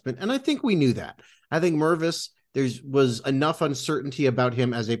big adjustment. And I think we knew that. I think Mervis, there was enough uncertainty about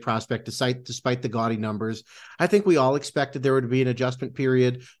him as a prospect despite the gaudy numbers. I think we all expected there would be an adjustment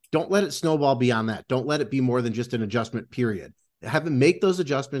period. Don't let it snowball beyond that. Don't let it be more than just an adjustment period. Have him make those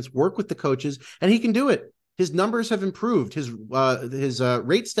adjustments, work with the coaches, and he can do it. His numbers have improved. His rate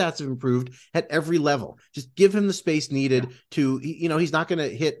stats have improved at every level. Just give him the space needed to, he's not going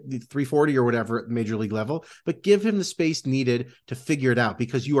to hit the 340 or whatever at the major league level, but give him the space needed to figure it out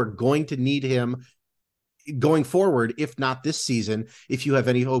because you are going to need him going forward, if not this season, if you have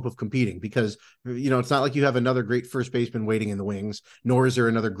any hope of competing, because, it's not like you have another great first baseman waiting in the wings, nor is there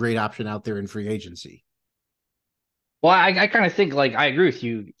another great option out there in free agency. Well, I kind of think I agree with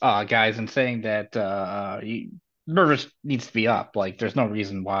you guys in saying that Mervis needs to be up. There's no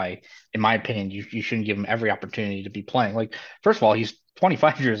reason why, in my opinion, you shouldn't give him every opportunity to be playing. First of all, he's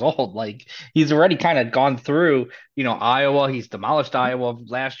 25 years old. He's already kind of gone through, Iowa. He's demolished Iowa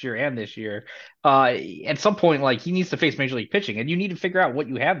last year and this year. At some point, he needs to face major league pitching, and you need to figure out what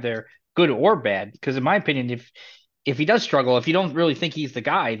you have there, good or bad. Because in my opinion, if he does struggle, if you don't really think he's the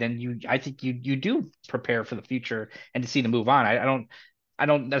guy, then I think you do prepare for the future and to see the move on. I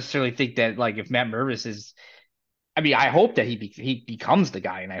don't necessarily think that if Matt Mervis is, I hope that he becomes the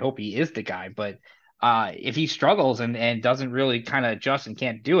guy, and I hope he is the guy. But if he struggles and doesn't really kind of adjust and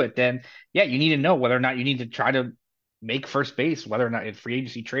can't do it, then yeah, you need to know whether or not you need to try to make first base, whether or not in free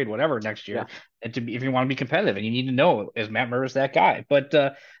agency trade, whatever next year, and if you want to be competitive, and you need to know, is Matt Mervis that guy? But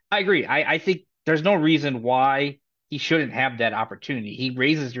I agree. I think there's no reason why he shouldn't have that opportunity. He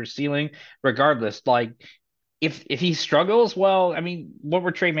raises your ceiling regardless. If he struggles, well, what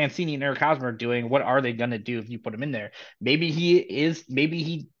were Trey Mancini and Eric Hosmer doing? What are they going to do if you put him in there? Maybe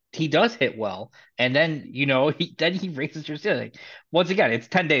he does hit well, and then he raises your ceiling. Once again, it's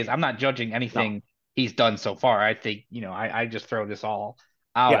 10 days. I'm not judging anything he's done so far. I think I just throw this all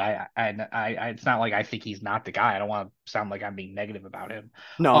out. Yeah. I it's not like I think he's not the guy. I don't want to sound like I'm being negative about him.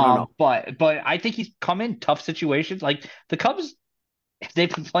 No. But I think he's come in tough situations. The Cubs,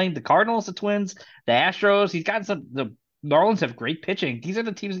 they've been playing the Cardinals, the Twins, the Astros. He's gotten the Marlins have great pitching. These are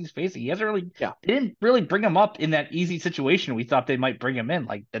the teams he's facing. He hasn't really, they didn't really bring him up in that easy situation we thought they might bring him in,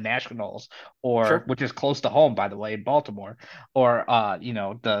 like the Nationals, which is close to home, by the way, in Baltimore, or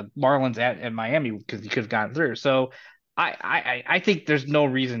the Marlins at Miami, because he could have gotten through. So I think there's no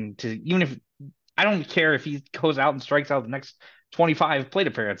reason to, even if I don't care if he goes out and strikes out the next 25 plate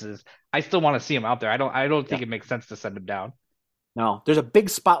appearances, I still want to see him out there. I don't think it makes sense to send him down. No, there's a big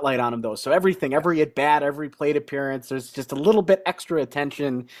spotlight on him, though. So everything, every at-bat, every plate appearance, there's just a little bit extra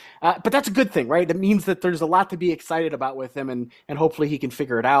attention. But that's a good thing, right? It means that there's a lot to be excited about with him, and hopefully he can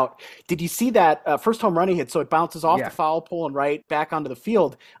figure it out. Did you see that first home run he hit? So it bounces off the foul pole and right back onto the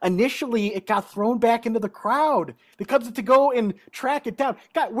field. Initially, it got thrown back into the crowd. The Cubs had to go and track it down.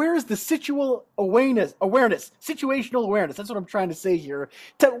 God, where is the situational awareness? That's what I'm trying to say here.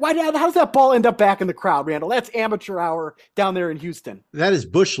 How does that ball end up back in the crowd, Randall? That's amateur hour down there in Houston. That is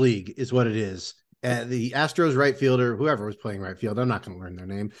Bush League is what it is. The Astros right fielder, whoever was playing right field, I'm not going to learn their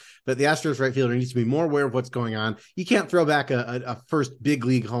name, but the Astros right fielder needs to be more aware of what's going on. You can't throw back a first big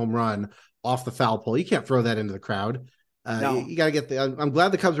league home run off the foul pole. You can't throw that into the crowd. No. You got to get I'm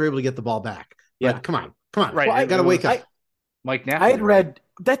glad the Cubs were able to get the ball back. Yeah. But come on. Right. Well, I got to wake up. Mike Napoli. I had read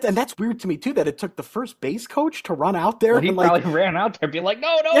that, and that's weird to me too, that it took the first base coach to run out there. Well, he and probably ran out there and be like,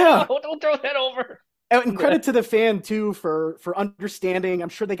 no, don't throw that over. And credit to the fan too for understanding. I'm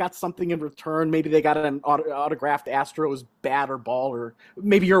sure they got something in return. Maybe they got an autographed Astros bat or ball, or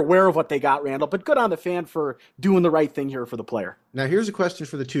maybe you're aware of what they got, Randall. But good on the fan for doing the right thing here for the player. Now, here's a question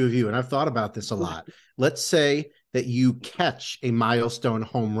for the two of you, and I've thought about this a lot. Let's say that you catch a milestone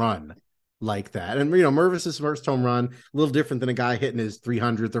home run like that. And, Mervis' first home run, a little different than a guy hitting his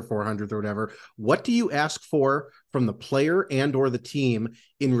 300th or 400th or whatever. What do you ask for from the player and or the team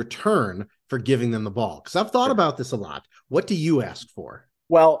in return for giving them the ball? Because I've thought about this a lot. What do you ask for?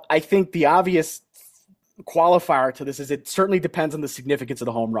 Well, I think the obvious qualifier to this is it certainly depends on the significance of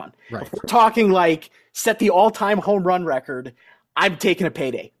the home run. Right. If we're talking like set the all-time home run record, I'm taking a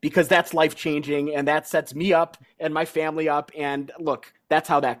payday because that's life-changing and that sets me up and my family up. And look, that's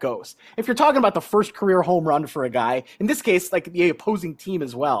how that goes. If you're talking about the first career home run for a guy, in this case, like the opposing team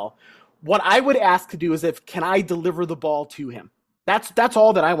as well, what I would ask to do is can I deliver the ball to him? That's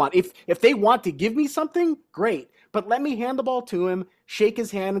all that I want. If they want to give me something, great. But let me hand the ball to him, shake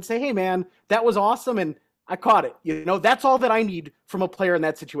his hand and say, hey man, that was awesome. And I caught it. That's all that I need from a player in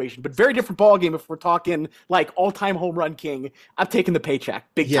that situation. But very different ball game if we're talking like all-time home run king. I'm taking the paycheck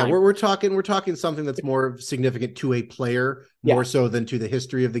big time. Yeah, we're talking something that's more significant to a player more so than to the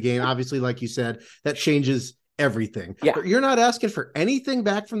history of the game. Obviously, like you said, that changes everything. Yeah. You're not asking for anything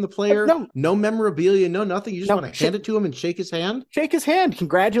back from the player. No memorabilia, no nothing. You just want to hand it to him and shake his hand. Shake his hand,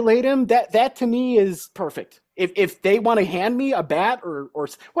 congratulate him. That to me is perfect. If they want to hand me a bat or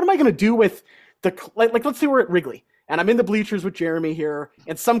what am I going to do with like let's say we're at Wrigley and I'm in the bleachers with Jeremy here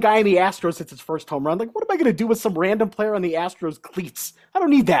and some guy in the Astros hits his first home run. Like, what am I going to do with some random player on the Astros cleats? I don't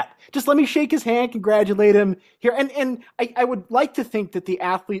need that. Just let me shake his hand, congratulate him here. And I would like to think that the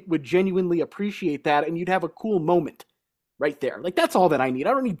athlete would genuinely appreciate that and you'd have a cool moment right there. Like, that's all that I need.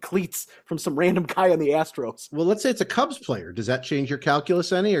 I don't need cleats from some random guy on the Astros. Well, let's say it's a Cubs player. Does that change your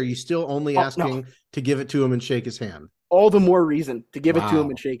calculus any? Or are you still only asking to give it to him and shake his hand? All the more reason to give it to him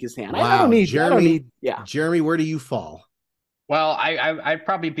and shake his hand. I don't need Jeremy, where do you fall? Well, I'd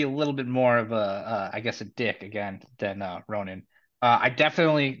probably be a little bit more of I guess a dick again than Ronan. I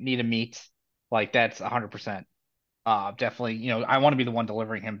definitely need a meet. Like, that's 100%. Definitely, I want to be the one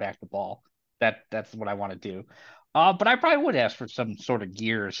delivering him back the ball. That's what I want to do. But I probably would ask for some sort of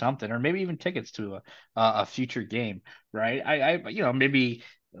gear or something, or maybe even tickets to a future game, right? I maybe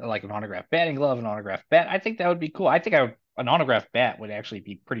like an autographed batting glove, an autographed bat. I think that would be cool. I think an autographed bat would actually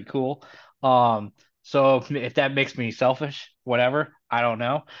be pretty cool. So if that makes me selfish, whatever, I don't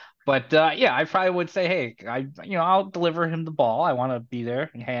know. But I probably would say, hey, I'll deliver him the ball. I want to be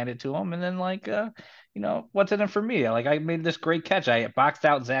there and hand it to him, and then what's in it for me? Like, I made this great catch. I boxed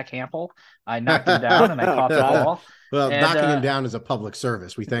out Zach Hampel. I knocked him down and I caught the ball. Well, knocking him down is a public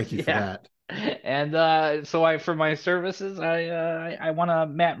service. We thank you for that. And so for my services, I want a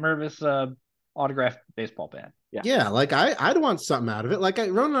Matt Mervis autographed baseball bat. Yeah, like I'd want something out of it. Like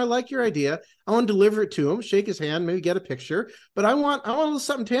Ronan, I like your idea. I want to deliver it to him, shake his hand, maybe get a picture. But I want a little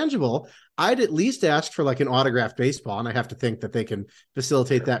something tangible. I'd at least ask for like an autographed baseball, and I have to think that they can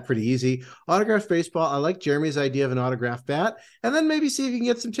facilitate that pretty easy. Autographed baseball. I like Jeremy's idea of an autographed bat, and then maybe see if you can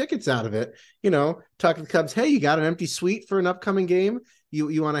get some tickets out of it. Talk to the Cubs. Hey, you got an empty suite for an upcoming game?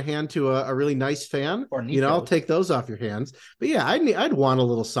 You want to hand to a really nice fan? Or I'll take those off your hands. But yeah, I'd want a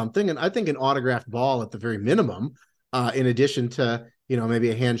little something, and I think an autographed ball at the very minimum, in addition to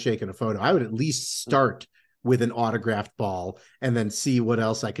maybe a handshake and a photo. I would at least start with an autographed ball and then see what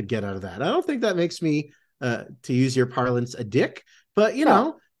else I could get out of that. I don't think that makes me, to use your parlance, a dick. But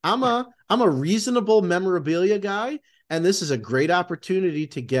I'm a reasonable memorabilia guy, and this is a great opportunity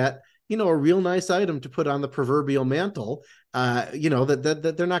to get a real nice item to put on the proverbial mantle,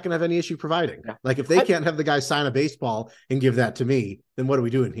 that they're not going to have any issue providing. Yeah. Like, if they can't have the guy sign a baseball and give that to me, then what are we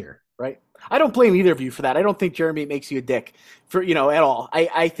doing here? Right. I don't blame either of you for that. I don't think Jeremy makes you a dick for, at all.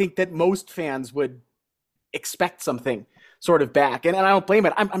 I think that most fans would expect something sort of back. And I don't blame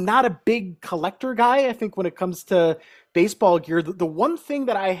it. I'm not a big collector guy. I think when it comes to baseball gear, the one thing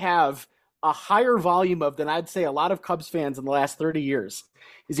that I have a higher volume of than I'd say a lot of Cubs fans in the last 30 years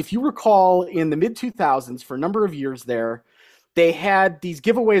is, if you recall, in the mid-2000s, for a number of years there, they had these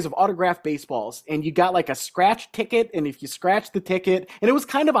giveaways of autographed baseballs, and you got like a scratch ticket, and if you scratched the ticket, and it was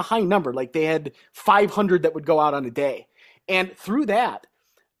kind of a high number, like they had 500 that would go out on a day. And through that,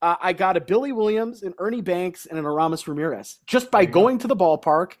 I got a Billy Williams, an Ernie Banks, and an Aramis Ramirez just by going to the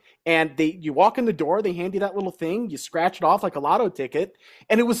ballpark. And you walk in the door, they hand you that little thing, you scratch it off like a lotto ticket.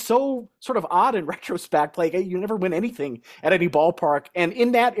 And it was so sort of odd in retrospect, like you never win anything at any ballpark. And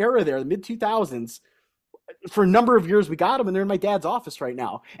in that era there, the mid 2000s, for a number of years we got them, and they're in my dad's office right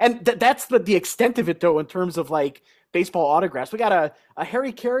now. And that's the extent of it, though, in terms of like baseball autographs. We got a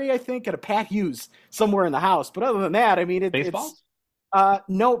Harry Carey, I think, and a Pat Hughes somewhere in the house. But other than that, I mean, Baseballs?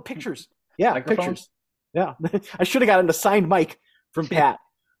 No, pictures. Yeah, Microphones? pictures. Yeah, I should have gotten a signed mic from Pat.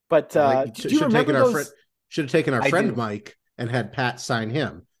 But do you remember those? Should have taken our friend Mike and had Pat sign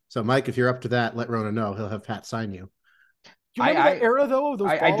him. So, Mike, if you're up to that, let Rona know. He'll have Pat sign you. Do you remember that era, though?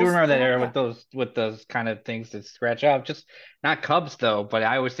 I do remember that era with those kind of things that scratch out. Just not Cubs, though, but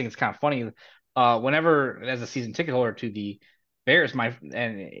I always think it's kind of funny. Whenever, as a season ticket holder to the Bears, my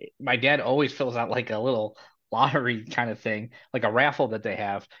dad always fills out like a little lottery kind of thing, like a raffle that they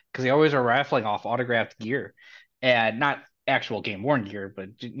have, because they always are raffling off autographed gear, and not actual game worn gear, but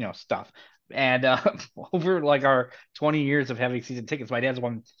stuff. And over like our 20 years of having season tickets, my dad's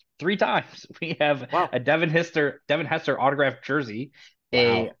won 3 times. We have a Devin Hester autographed jersey,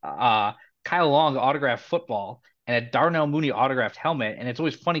 a Kyle Long autographed football, and a Darnell Mooney autographed helmet. And it's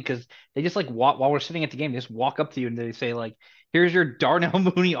always funny because they just like while we're sitting at the game, they just walk up to you and they say like, "Here's your Darnell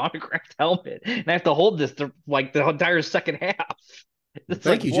Mooney autographed helmet," and I have to hold this to like the entire second half.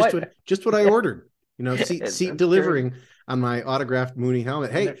 Thank you. Just what I ordered. Seat delivering on my autographed Mooney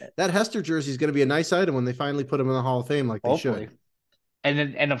helmet. Hey, that Hester jersey is going to be a nice item when they finally put him in the Hall of Fame, like they should.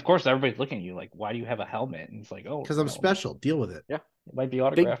 And of course, everybody's looking at you like, "Why do you have a helmet?" And it's like, "Oh, because I'm special. Deal with it." Yeah, it might be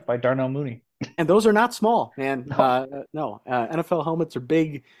autographed by Darnell Mooney. And those are not small, man. No, NFL helmets are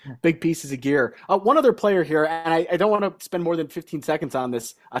big pieces of gear. One other player here, and I don't want to spend more than 15 seconds on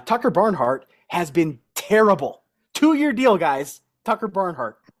this. Tucker Barnhart has been terrible. 2-year deal, guys. Tucker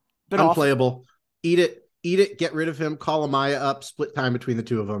Barnhart. Been unplayable. Awful. Eat it. Get rid of him. Call Amaya up. Split time between the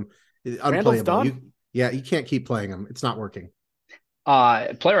two of them. Unplayable. You can't keep playing him. It's not working.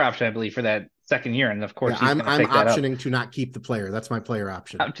 Player option, I believe, for that second year, and of course, I'm optioning to not keep the player. That's my player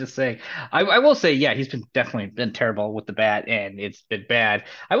option. I'm just saying. I will say, yeah, he's definitely been terrible with the bat, and it's been bad.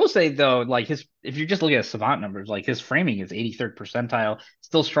 I will say though, like if you just look at his savant numbers, like his framing is 83rd percentile,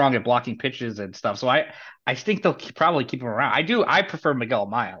 still strong at blocking pitches and stuff. So I think they'll probably keep him around. I prefer Miguel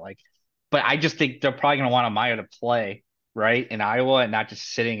Amaya, but I just think they're probably going to want Amaya to play right in Iowa and not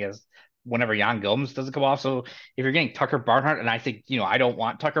just sitting as whenever Yan Gomes doesn't come off. So if you're getting Tucker Barnhart, and I think, I don't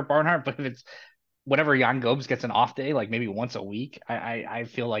want Tucker Barnhart, but if it's whenever Yan Gomes gets an off day, like maybe once a week, I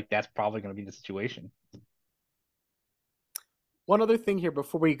feel like that's probably going to be the situation. One other thing here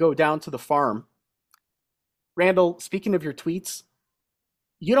before we go down to the farm. Randall, speaking of your tweets,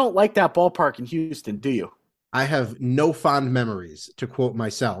 you don't like that ballpark in Houston, do you? I have no fond memories, to quote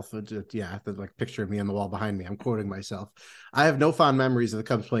myself. Yeah, the picture of me on the wall behind me. I'm quoting myself. I have no fond memories of the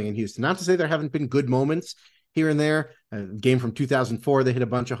Cubs playing in Houston. Not to say there haven't been good moments here and there. A game from 2004, they hit a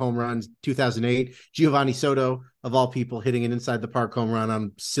bunch of home runs. 2008, Giovanni Soto, of all people, hitting an inside the park home run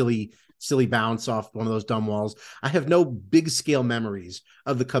on silly bounce off one of those dumb walls. I have no big scale memories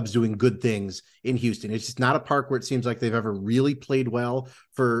of the Cubs doing good things in Houston. It's just not a park where it seems like they've ever really played well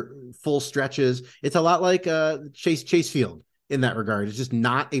for full stretches. It's a lot like Chase Field in that regard. It's just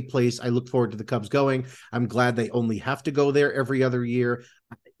not a place I look forward to the Cubs going. I'm glad they only have to go there every other year.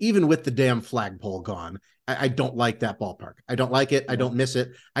 Even with the damn flagpole gone, I don't like that ballpark. I don't like it. I don't miss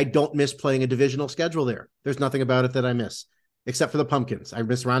it. I don't miss playing a divisional schedule there. There's nothing about it that I miss. Except for the pumpkins. I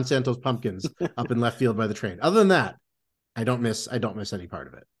miss Ron Santos pumpkins up in left field by the train. Other than that, I don't miss any part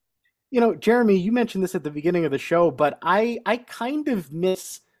of it. Jeremy, you mentioned this at the beginning of the show, but I kind of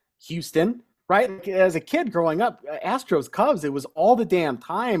miss Houston, right? As a kid growing up, Astros, Cubs, it was all the damn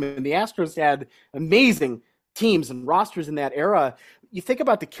time. And the Astros had amazing teams and rosters in that era. You think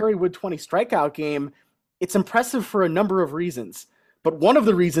about the Kerry Wood 20 strikeout game, it's impressive for a number of reasons. But one of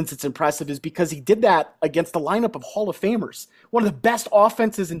the reasons it's impressive is because he did that against a lineup of Hall of Famers, one of the best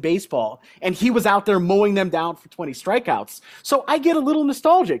offenses in baseball, and he was out there mowing them down for 20 strikeouts. So I get a little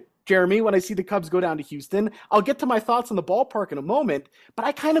nostalgic, Jeremy, when I see the Cubs go down to Houston. I'll get to my thoughts on the ballpark in a moment, but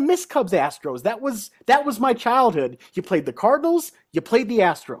I kind of miss Cubs Astros. That was my childhood. You played the Cardinals, you played the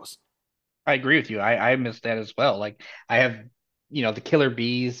Astros. I agree with you. I miss that as well. Like I have the Killer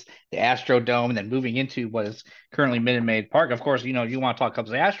Bees, the Astrodome, and then moving into what is currently Minute Maid Park. Of course, you want to talk Cubs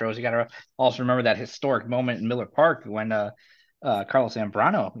and Astros. You got to also remember that historic moment in Miller Park when Carlos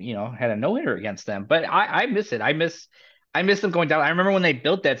Zambrano, had a no-hitter against them. But I miss it. I miss them going down. I remember when they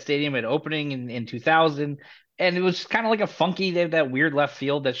built that stadium at opening in 2000, and it was kind of like a funky, they have that weird left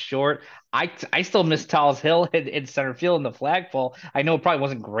field that's short. I still miss Tal's Hill in center field in the flagpole. I know it probably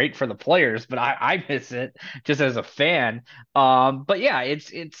wasn't great for the players, but I miss it just as a fan. But yeah,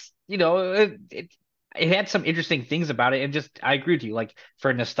 it's it had some interesting things about it, and just I agree with you. Like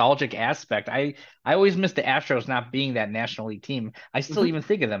for a nostalgic aspect, I always miss the Astros not being that National League team. I still even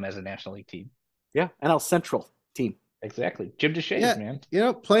think of them as a National League team. Yeah, NL Central team. Exactly, Jim DeShays, Yeah,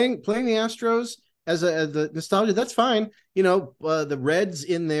 man. playing the Astros as the nostalgia, that's fine. The Reds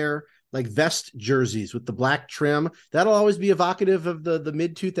in their like vest jerseys with the black trim, that'll always be evocative of the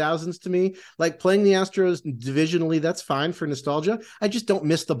mid 2000s to me. Like playing the Astros divisionally, that's fine for nostalgia. I just don't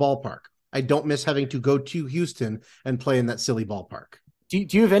miss the ballpark. I don't miss having to go to Houston and play in that silly ballpark. Do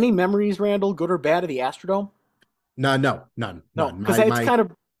you have any memories, Randall, good or bad, of the Astrodome? No, none. No, because it's kind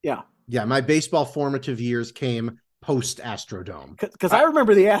of, yeah. Yeah, my baseball formative years came post Astrodome. Because I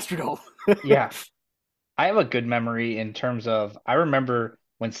remember the Astrodome. Yeah, I have a good memory in terms of I remember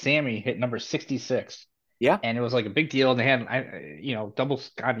when Sammy hit number 66. Yeah. And it was like a big deal. And they had,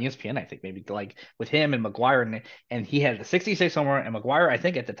 doubles on ESPN, I think maybe like with him and McGuire. And he had a 66 homer, and McGuire, I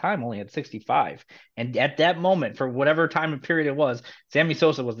think at the time only had 65. And at that moment, for whatever time and period it was, Sammy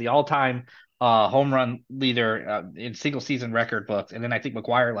Sosa was the all-time home run leader in single season record books. And then I think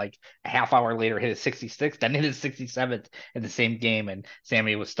McGuire, like a half hour later, hit his 66, then hit his 67th in the same game. And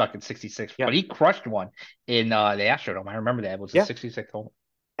Sammy was stuck at 66. Yeah. But he crushed one in the Astrodome. I remember that. It was a 66 home.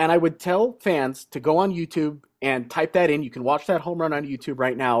 And I would tell fans to go on YouTube and type that in. You can watch that home run on YouTube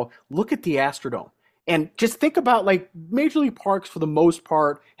right now. Look at the Astrodome. And just think about, like, Major League parks, for the most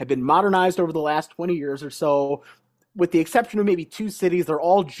part, have been modernized over the last 20 years or so. With the exception of maybe two cities, they're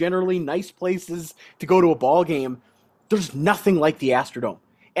all generally nice places to go to a ball game. There's nothing like the Astrodome.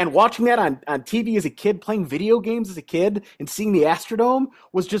 And watching that on TV as a kid, playing video games as a kid, and seeing the Astrodome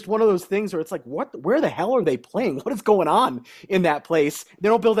was just one of those things where it's like, where the hell are they playing? What is going on in that place? They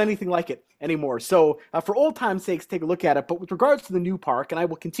don't build anything like it anymore. So for old time's sakes, take a look at it. But with regards to the new park, and I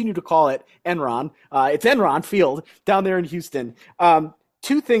will continue to call it Enron, it's Enron Field down there in Houston.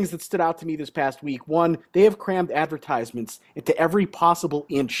 Two things that stood out to me this past week. One, they have crammed advertisements into every possible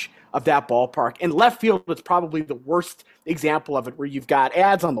inch of that ballpark. And left field is probably the worst example of it, where you've got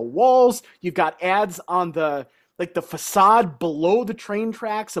ads on the walls, you've got ads on the facade below the train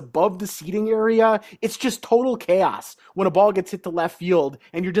tracks, above the seating area. It's just total chaos when a ball gets hit to left field,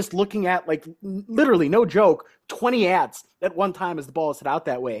 and you're just looking at, like, literally, no joke, 20 ads at one time as the ball is hit out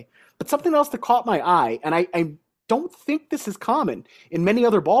that way. But something else that caught my eye, and I don't think this is common in many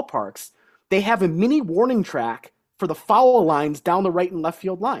other ballparks, they have a mini warning track for the foul lines down the right and left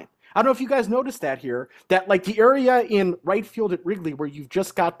field line. I don't know if you guys noticed that here, that like the area in right field at Wrigley where you've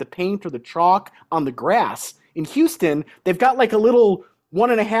just got the paint or the chalk on the grass, in Houston, they've got like a little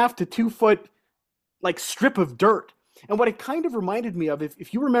 1.5 to 2 foot like strip of dirt. And what it kind of reminded me of,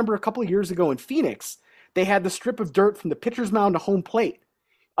 if you remember a couple of years ago in Phoenix, they had the strip of dirt from the pitcher's mound to home plate.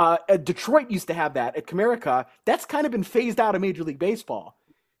 Detroit used to have that at Comerica. That's kind of been phased out of Major League Baseball.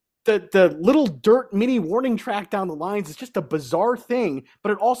 The little dirt mini warning track down the lines is just a bizarre thing,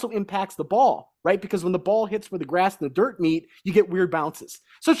 but it also impacts the ball, right? Because when the ball hits where the grass and the dirt meet, you get weird bounces.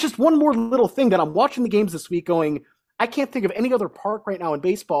 So it's just one more little thing that I'm watching the games this week going, I can't think of any other park right now in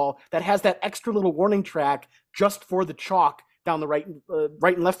baseball that has that extra little warning track just for the chalk down the right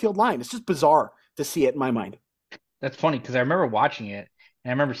and left field line. It's just bizarre to see it in my mind. That's funny because I remember watching it, and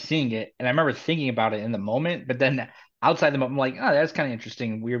I remember seeing it, and I remember thinking about it in the moment, but then outside the moment, I'm like, oh, that's kind of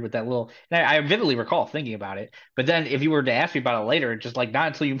interesting and weird with that little. And I vividly recall thinking about it, but then if you were to ask me about it later, just like not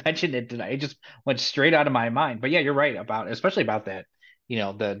until you mentioned it, it just went straight out of my mind. But yeah, you're right especially about that.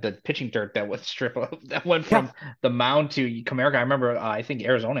 The pitching dirt that was that went from the mound to Comerica. I remember I think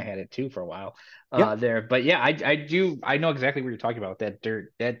Arizona had it too for a while there. But yeah, I know exactly what you're talking about, that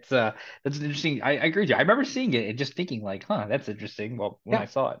dirt. That's interesting. I agree with you. I remember seeing it and just thinking like, that's interesting. Well, when I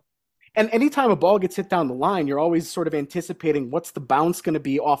saw it. And anytime a ball gets hit down the line, you're always sort of anticipating what's the bounce going to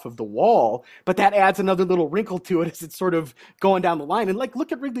be off of the wall. But that adds another little wrinkle to it as it's sort of going down the line. And like,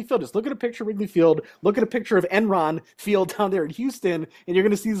 look at Wrigley Field. Just look at a picture of Wrigley Field. Look at a picture of Enron Field down there in Houston, and you're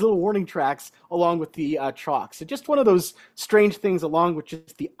going to see these little warning tracks along with the chalk. So just one of those strange things, along with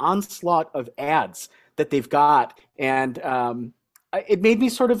just the onslaught of ads that they've got. And it made me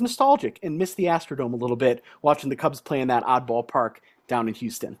sort of nostalgic and miss the Astrodome a little bit watching the Cubs play in that oddball park down in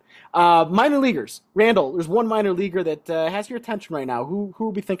Houston. Minor leaguers. Randall, there's one minor leaguer that has your attention right now. Who are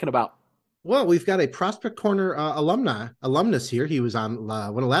we thinking about? Well, we've got a Prospect Corner alumnus here. He was on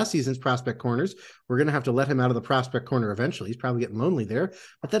one of last season's Prospect Corners. We're going to have to let him out of the Prospect Corner eventually. He's probably getting lonely there.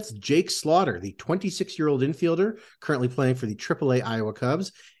 But that's Jake Slaughter, the 26-year-old infielder, currently playing for the AAA Iowa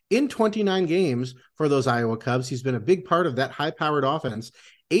Cubs. in 29 games for those Iowa Cubs. He's been a big part of that high-powered offense.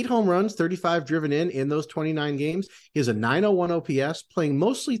 8 home runs, 35 driven in those 29 games. He has a 901 OPS, playing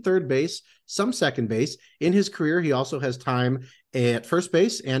mostly third base, some second base. In his career, he also has time at first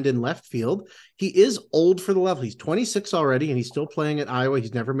base and in left field. He is old for the level. He's 26 already, and he's still playing at Iowa.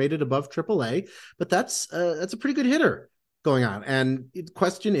 He's never made it above AAA, but that's a pretty good hitter going on. And the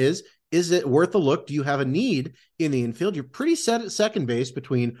question is it worth a look? Do you have a need in the infield? You're pretty set at second base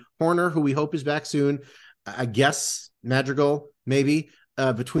between Horner, who we hope is back soon, I guess Madrigal, maybe,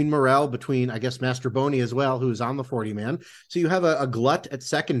 between Morel, between, I guess, Mastroboni as well, who's on the 40-man. So you have a glut at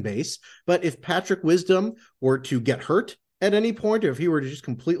second base. But if Patrick Wisdom were to get hurt at any point, or if he were to just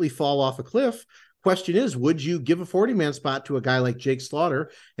completely fall off a cliff, question is, would you give a 40-man spot to a guy like Jake Slaughter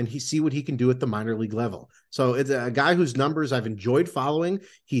and see what he can do at the minor league level? So it's a guy whose numbers I've enjoyed following.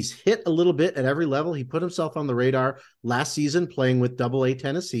 He's hit a little bit at every level. He put himself on the radar last season playing with AA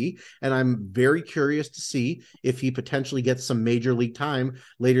Tennessee, and I'm very curious to see if he potentially gets some major league time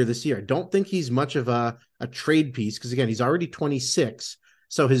later this year. I don't think he's much of a trade piece because, again, he's already 26.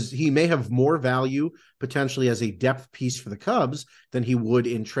 So he may have more value potentially as a depth piece for the Cubs than he would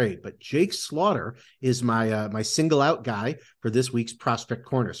in trade. But Jake Slaughter is my single out guy for this week's prospect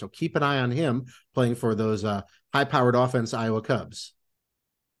corner. So keep an eye on him playing for those high-powered offense Iowa Cubs.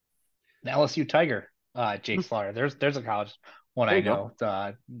 The LSU Tiger, Jake Slaughter. There's a college one I know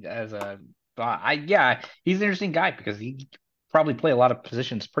he's an interesting guy because he probably play a lot of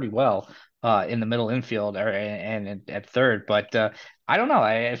positions pretty well in the middle infield and at third, but I don't know.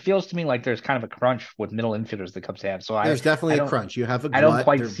 It feels to me like there's kind of a crunch with middle infielders the Cubs have. So there's definitely a crunch. You have a glut. I don't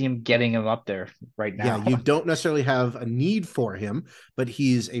quite see him getting him up there right now. Yeah, you don't necessarily have a need for him, but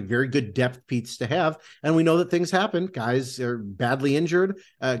he's a very good depth piece to have. And we know that things happen. Guys are badly injured.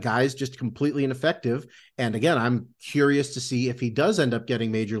 Guys just completely ineffective. And again, I'm curious to see if he does end up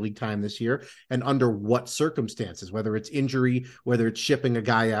getting major league time this year and under what circumstances, whether it's injury, whether it's shipping a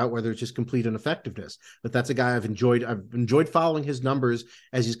guy out, whether it's just complete ineffectiveness. But that's a guy I've enjoyed following his numbers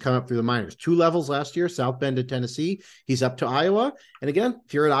as he's come up through the minors. 2 levels last year, South Bend to Tennessee. He's up to Iowa. And again,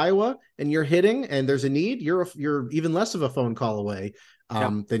 if you're at Iowa and you're hitting and there's a need, you're even less of a phone call away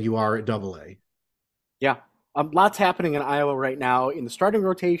than you are at AA. Yeah. Lots happening in Iowa right now in the starting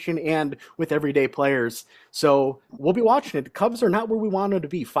rotation and with everyday players. So we'll be watching it. The Cubs are not where we want them to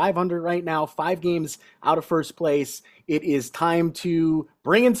be. 500 right now, 5 games out of first place. It is time to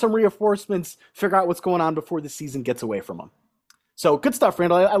bring in some reinforcements, figure out what's going on before the season gets away from them. So good stuff,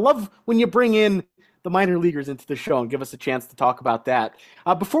 Randall. I love when you bring in the minor leaguers into the show and give us a chance to talk about that.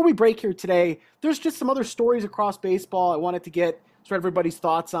 Before we break here today, there's just some other stories across baseball I wanted to get sort of everybody's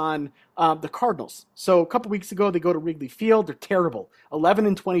thoughts on the Cardinals. So a couple weeks ago, they go to Wrigley Field. They're terrible,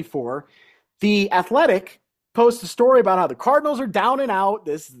 11-24. The Athletic posts a story about how the Cardinals are down and out.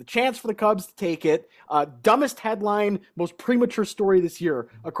 This is the chance for the Cubs to take it. Dumbest headline, most premature story this year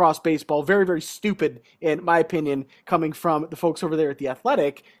across baseball. Very, very stupid, in my opinion, coming from the folks over there at the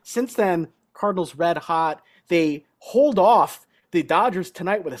Athletic. Since then, Cardinals red hot. They hold off the Dodgers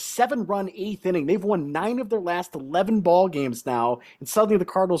tonight with a 7-run 8th inning. They've won 9 of their last 11 ball games now, and suddenly the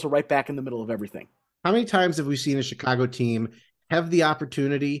Cardinals are right back in the middle of everything. How many times have we seen a Chicago team have the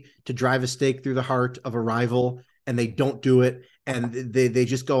opportunity to drive a stake through the heart of a rival, and they don't do it, and they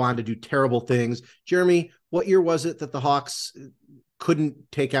just go on to do terrible things? Jeremy, what year was it that the Hawks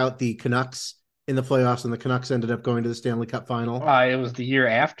couldn't take out the Canucks in the playoffs, and the Canucks ended up going to the Stanley Cup final? It was the year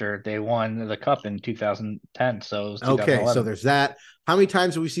after they won the Cup in 2010, so it was 2011. Okay, so there's that. How many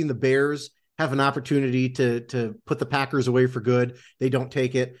times have we seen the Bears have an opportunity to put the Packers away for good? They don't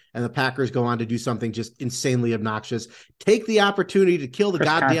take it, and the Packers go on to do something just insanely obnoxious. Take the opportunity to kill the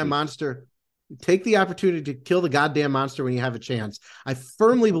goddamn monster. Take the opportunity to kill the goddamn monster when you have a chance. I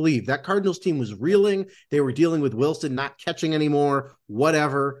firmly believe that Cardinals team was reeling. They were dealing with Wilson not catching anymore,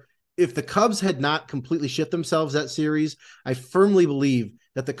 whatever. If the Cubs had not completely shit themselves that series, I firmly believe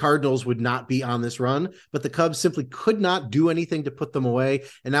that the Cardinals would not be on this run, but the Cubs simply could not do anything to put them away.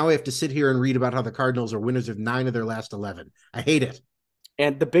 And now we have to sit here and read about how the Cardinals are winners of 9 of their last 11. I hate it.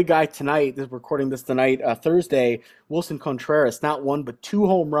 And the big guy tonight, they're recording this tonight, Thursday, Wilson Contreras, not 1 but 2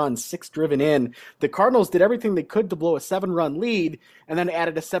 home runs, 6 driven in. The Cardinals did everything they could to blow a 7-run lead and then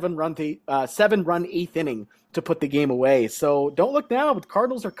added a 7-run 8th inning to put the game away. So don't look now, but the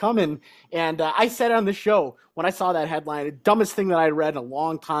Cardinals are coming. And I said on the show, when I saw that headline, the dumbest thing that I read in a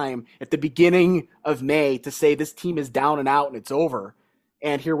long time at the beginning of May to say this team is down and out and it's over.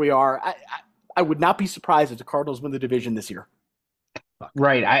 And here we are. I would not be surprised if the Cardinals win the division this year.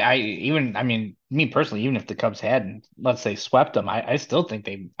 Right. I mean, me personally, even if the Cubs had, let's say, swept them, I still think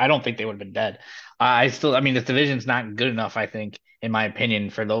I don't think they would have been dead. I mean, this division's not good enough, I think, in my opinion,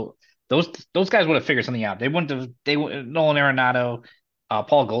 for those guys would have figured something out. They wouldn't have, Nolan Arenado,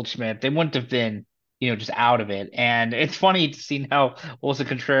 Paul Goldschmidt, they wouldn't have been, just out of it. And it's funny to see now Wilson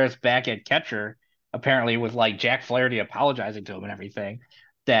Contreras back at catcher, apparently with like Jack Flaherty apologizing to him and everything,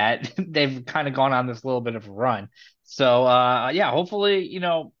 that they've kind of gone on this little bit of a run. So yeah, hopefully,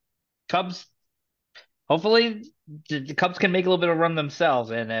 Cubs hopefully the Cubs can make a little bit of a run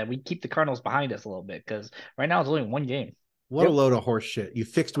themselves and we keep the Cardinals behind us a little bit because right now it's only one game. What a load of horse shit. You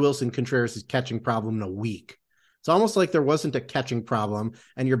fixed Wilson Contreras' catching problem in a week. It's almost like there wasn't a catching problem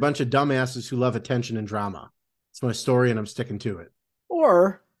and you're a bunch of dumbasses who love attention and drama. It's my story and I'm sticking to it.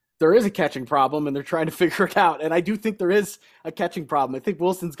 Or there is a catching problem and they're trying to figure it out. And I do think there is a catching problem. I think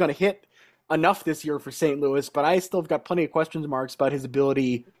Wilson's going to hit enough this year for St. Louis, but I still have got plenty of question marks about his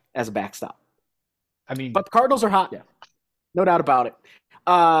ability as a backstop. I mean, but the Cardinals are hot. Yeah. No doubt about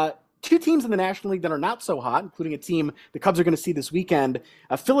it. Two teams in the National League that are not so hot, including a team the Cubs are going to see this weekend.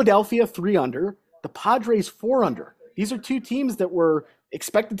 Philadelphia, 3 under. The Padres, 4 under. These are two teams that were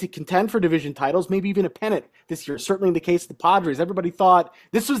expected to contend for division titles, maybe even a pennant this year. Certainly in the case of the Padres. Everybody thought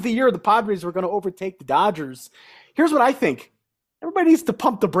this was the year the Padres were going to overtake the Dodgers. Here's what I think. Everybody needs to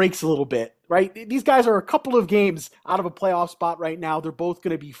pump the brakes a little bit, right? These guys are a couple of games out of a playoff spot right now. They're both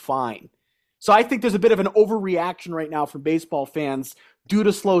going to be fine. So I think there's a bit of an overreaction right now from baseball fans due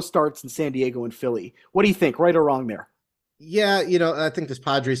to slow starts in San Diego and Philly. What do you think, right or wrong there? Yeah, I think this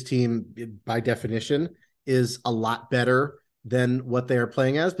Padres team, by definition, is a lot better than what they are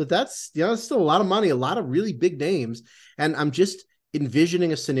playing as. But that's, it's still a lot of money, a lot of really big names. And I'm just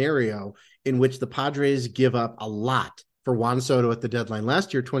envisioning a scenario in which the Padres give up a lot for Juan Soto at the deadline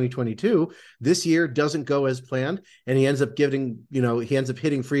last year, 2022. This year doesn't go as planned, and he ends up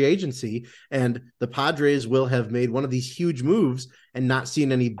hitting free agency, and the Padres will have made one of these huge moves and not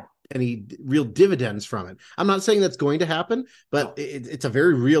seen any real dividends from it. I'm not saying that's going to happen, but it's a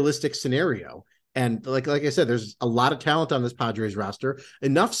very realistic scenario. And like I said, there's a lot of talent on this Padres roster,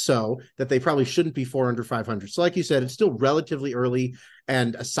 enough so that they probably shouldn't be 4 under 500. So like you said, it's still relatively early.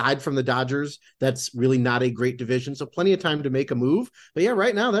 And aside from the Dodgers, that's really not a great division. So plenty of time to make a move. But yeah,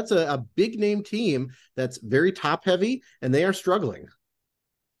 right now that's a big name team that's very top heavy and they are struggling.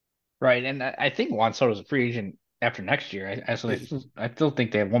 Right. And I think Juan Soto is a free agent after next year. I still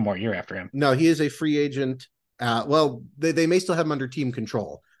think they have one more year after him. No, he is a free agent. Well, they may still have him under team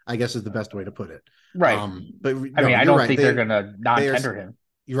control, I guess is the best way to put it. But I don't think they're going to non-tender him.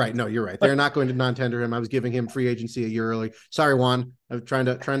 You're right. No, you're right. They're not going to non-tender him. I was giving him free agency a year early. Sorry, Juan. I'm trying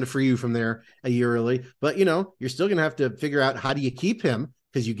to free you from there a year early. But you're still going to have to figure out how do you keep him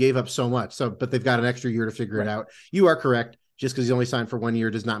because you gave up so much. But they've got an extra year to figure it out. You are correct. Just because he's only signed for 1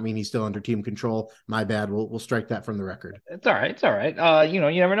 year does not mean he's still under team control. My bad. We'll strike that from the record. It's all right. It's all right. You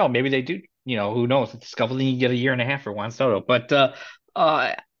never know. Maybe they do. Who knows? It's scuffling. You get a year and a half for Juan Soto. But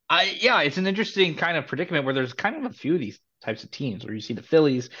it's an interesting kind of predicament where there's kind of a few of these types of teams where you see the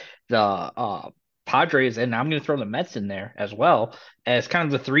Phillies, the Padres, and I'm going to throw the Mets in there as well as kind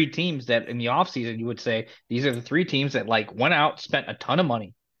of the three teams that in the offseason you would say these are the three teams that like went out, spent a ton of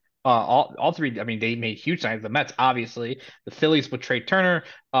money. All three, I mean, they made huge signs. The Mets, obviously, the Phillies with Trey Turner,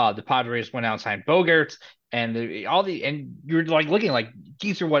 the Padres went out and signed Bogaerts, and you're like looking like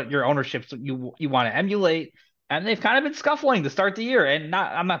these are what your ownerships you want to emulate. And they've kind of been scuffling to start the year. And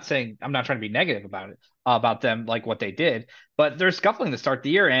I'm not trying to be negative about it, about them, like what they did, but they're scuffling to start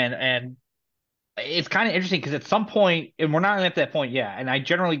the year. And it's kind of interesting because at some point, and we're not at that point yet. And I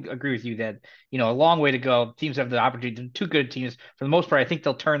generally agree with you that, a long way to go. Teams have the opportunity. Two good teams for the most part. I think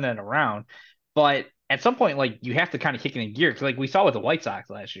they'll turn that around. But at some point, like you have to kind of kick it in gear. Cause like we saw with the White Sox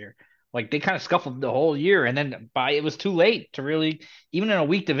last year, like they kind of scuffled the whole year. And then it was too late to really, even in a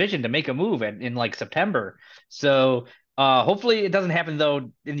weak division, to make a move in like September. So hopefully it doesn't happen though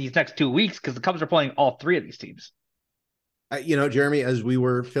in these next 2 weeks because the Cubs are playing all three of these teams. Jeremy, as we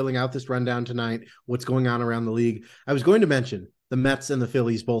were filling out this rundown tonight, what's going on around the league, I was going to mention the Mets and the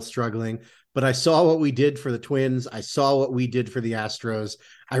Phillies both struggling, but I saw what we did for the Twins. I saw what we did for the Astros.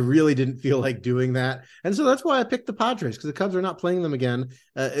 I really didn't feel like doing that. And so that's why I picked the Padres, because the Cubs are not playing them again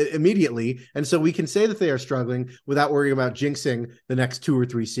immediately. And so we can say that they are struggling without worrying about jinxing the next 2 or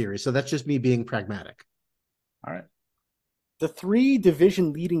 3 series. So that's just me being pragmatic. All right. The 3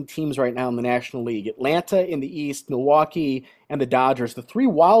 division leading teams right now in the National League, Atlanta in the East, Milwaukee, and the Dodgers, the 3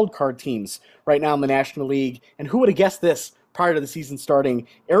 wild card teams right now in the National League. And who would have guessed this prior to the season starting?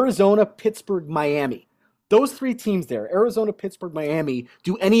 Arizona, Pittsburgh, Miami. Those 3 teams there, Arizona, Pittsburgh, Miami,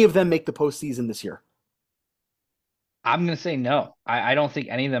 do any of them make the postseason this year? I'm going to say no. I don't think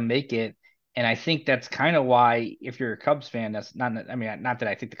any of them make it. And I think that's kind of why, if you're a Cubs fan, that's not, I mean, not that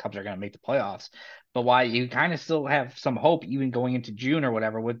I think the Cubs are going to make the playoffs, but why you kind of still have some hope even going into June or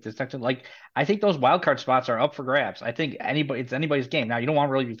whatever with this section. Like, I think those wild card spots are up for grabs. I think it's anybody's game. Now, you don't want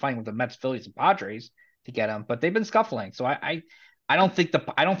to really be fighting with the Mets, Phillies, and Padres to get them, but they've been scuffling. So I don't think the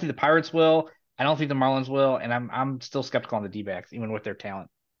Pirates will. I don't think the Marlins will, and I'm still skeptical on the D-backs, even with their talent.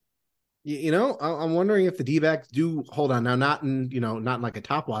 I'm wondering if the D-backs do hold on now, not in like a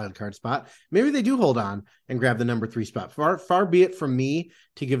top wild card spot. Maybe they do hold on and grab the number 3 spot. Far be it from me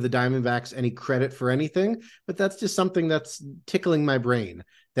to give the Diamondbacks any credit for anything, but that's just something that's tickling my brain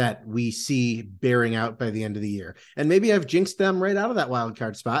that we see bearing out by the end of the year. And maybe I've jinxed them right out of that wild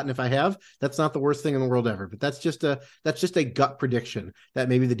card spot. And if I have, that's not the worst thing in the world ever. But that's just a gut prediction that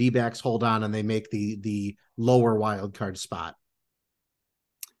maybe the D-backs hold on and they make the lower wild card spot.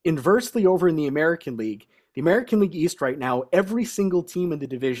 Inversely, over in the American League East right now, every single team in the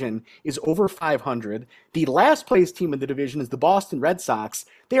division is over 500. The last place team in the division is the Boston Red Sox.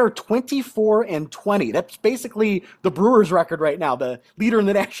 They are 24-20. That's basically the Brewers' record right now, the leader in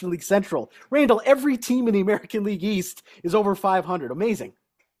the National League Central. Randall, every team in the American League East is over 500. Amazing.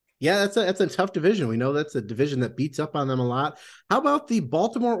 Yeah, that's a tough division. We know that's a division that beats up on them a lot. How about the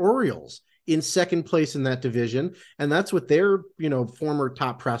Baltimore Orioles in second place in that division? And that's with their, former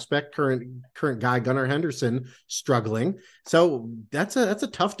top prospect, current guy Gunnar Henderson struggling. So that's a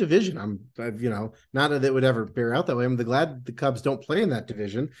tough division. Not that it would ever bear out that way. I'm glad the Cubs don't play in that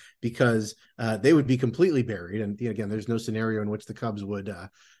division because they would be completely buried. And again, there's no scenario in which the Cubs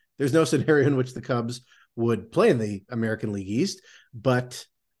would play in the American League East, but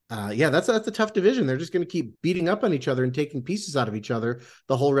that's a tough division. They're just going to keep beating up on each other and taking pieces out of each other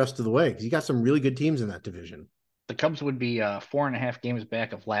the whole rest of the way because you got some really good teams in that division. The Cubs would be 4.5 games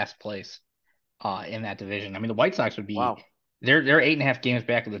back of last place in that division. I mean, the White Sox would be they're 8.5 games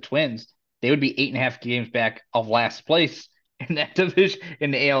back of the Twins. They would be 8.5 games back of last place in that division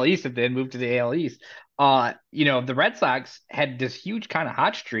in the AL East if they had moved to the AL East. The Red Sox had this huge kind of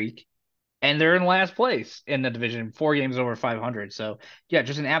hot streak. And they're in last place in the division, 4 games over 500. So, yeah,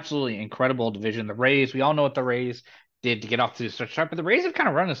 just an absolutely incredible division. The Rays, we all know what the Rays did to get off to the start, but the Rays have kind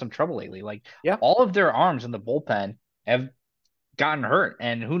of run into some trouble lately. Like, all of their arms in the bullpen have gotten hurt,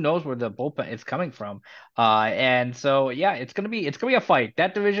 and who knows where the bullpen is coming from. And so, yeah, it's gonna be a fight.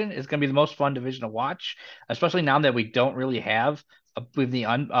 That division is gonna be the most fun division to watch, especially now that we don't really have we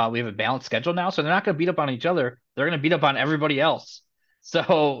have a balanced schedule now. So they're not gonna beat up on each other. They're gonna beat up on everybody else.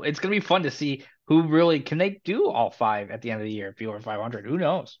 So it's going to be fun to see who really can they do all 5 at the end of the year if you're over 500. Who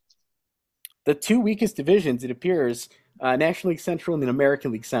knows? The 2 weakest divisions, it appears, National League Central and the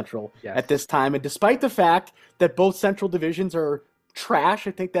American League Central at this time. And despite the fact that both Central divisions are trash,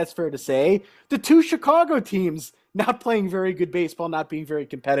 I think that's fair to say, the 2 Chicago teams not playing very good baseball, not being very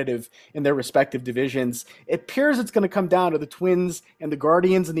competitive in their respective divisions. It appears it's going to come down to the Twins and the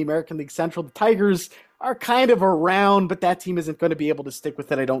Guardians in the American League Central. The Tigers are kind of around, but that team isn't going to be able to stick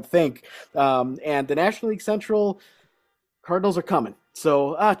with it, I don't think. And the National League Central, Cardinals are coming.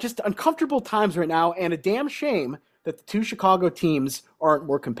 So just uncomfortable times right now, and a damn shame that the 2 Chicago teams aren't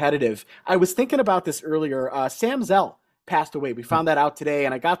more competitive. I was thinking about this earlier. Sam Zell passed away. We found that out today,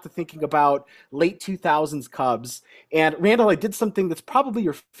 and I got to thinking about late 2000s Cubs. And Randall, I did something that's probably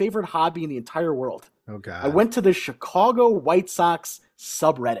your favorite hobby in the entire world. Oh, God. I went to the Chicago White Sox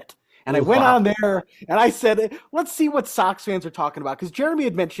subreddit. And I went on there and I said, let's see what Sox fans are talking about. Because Jeremy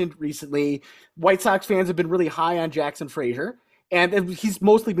had mentioned recently, White Sox fans have been really high on Jackson Frazier. And he's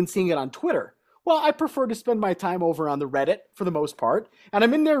mostly been seeing it on Twitter. Well, I prefer to spend my time over on the Reddit for the most part. And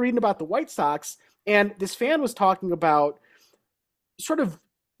I'm in there reading about the White Sox. And this fan was talking about sort of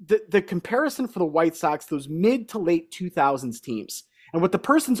the comparison for the White Sox, those mid to late 2000s teams. And what the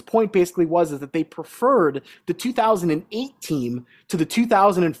person's point basically was is that they preferred the 2008 team to the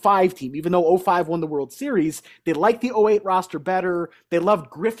 2005 team, even though 05 won the World Series. They liked the 08 roster better. They loved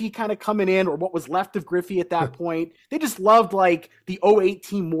Griffey kind of coming in, or what was left of Griffey at that point. They just loved like the 08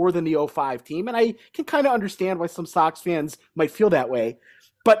 team more than the 05 team. And I can kind of understand why some Sox fans might feel that way.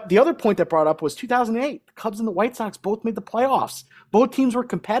 But the other point that brought up was 2008. The Cubs and the White Sox both made the playoffs. Both teams were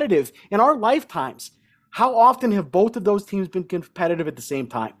competitive in our lifetimes. How often have both of those teams been competitive at the same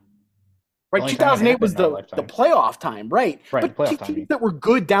time? Right, 2008 was the playoff time, right? But two teams that were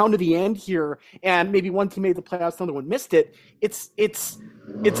good down to the end here, and maybe one team made the playoffs, the other one missed it. It's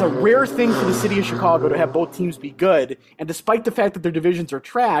a rare thing for the city of Chicago to have both teams be good, and despite the fact that their divisions are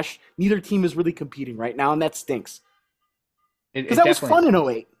trash, neither team is really competing right now, and that stinks. Because that was fun in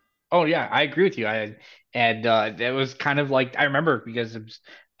 08. Oh, yeah, I agree with you. And it was kind of like, I remember because it was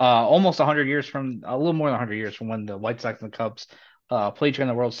almost 100 years from a little more than 100 years from when the White Sox and the Cubs played during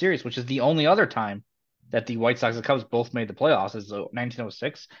the World Series, which is the only other time that the White Sox and Cubs both made the playoffs is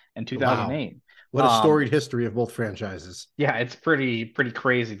 1906 and Wow. 2008. What a storied history of both franchises. Yeah, it's pretty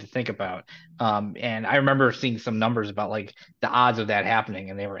crazy to think about. And I remember seeing some numbers about like the odds of that happening,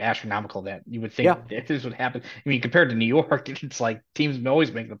 and they were astronomical. That you would think Yeah. if this would happen. I mean, compared to New York, it's like teams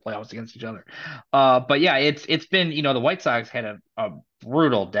always make the playoffs against each other. But yeah, it's been the White Sox had a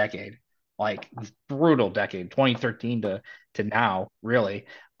brutal decade, like brutal decade, 2013 to now, really.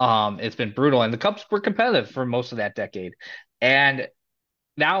 It's been brutal, and the Cubs were competitive for most of that decade, and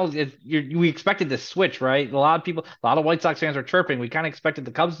now we expected this switch, right? A lot of White Sox fans are chirping. We kind of expected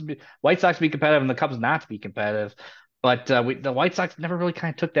White Sox to be competitive and the Cubs not to be competitive. But the White Sox never really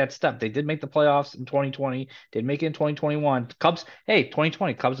kind of took that step. They did make the playoffs in 2020, did make it in 2021. Cubs, hey,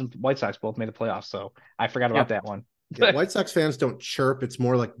 2020, Cubs and White Sox both made the playoffs. So I forgot about that one. Yeah, White Sox fans don't chirp. It's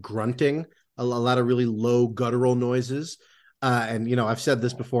more like grunting, a lot of really low guttural noises. And I've said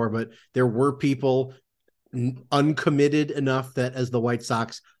this before, but there were people uncommitted enough that as the White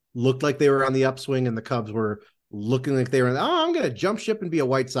Sox looked like they were on the upswing and the Cubs were looking like they were, I'm going to jump ship and be a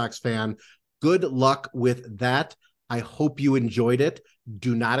White Sox fan. Good luck with that. I hope you enjoyed it.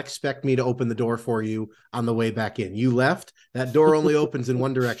 Do not expect me to open the door for you on the way back in. You left. That door only opens in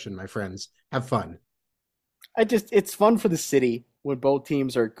one direction, my friends. Have fun. It's fun for the city when both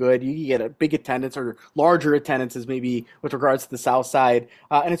teams are good. You get a big attendance or larger attendances, maybe with regards to the South Side,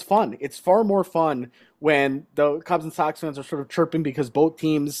 and it's fun. It's far more fun when the Cubs and Sox fans are sort of chirping because both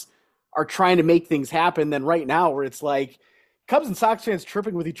teams are trying to make things happen than right now, where it's like Cubs and Sox fans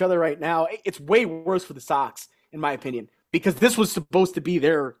chirping with each other right now. It's way worse for the Sox, in my opinion, because this was supposed to be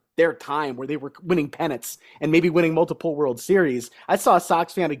their time where they were winning pennants and maybe winning multiple World Series. I saw a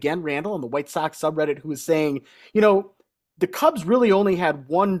Sox fan again, Randall, on the White Sox subreddit, who was saying, the Cubs really only had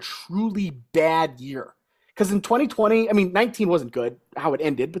one truly bad year. Because in 2020, 19 wasn't good, how it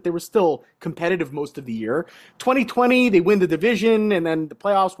ended, but they were still competitive most of the year. 2020, they win the division, and then the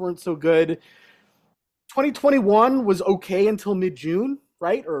playoffs weren't so good. 2021 was okay until mid-June,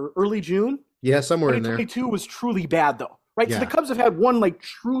 right? Or early June. Yeah, somewhere in there. 2022 was truly bad, though. Right, yeah. So the Cubs have had one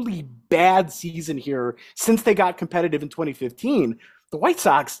truly bad season here since they got competitive in 2015. The White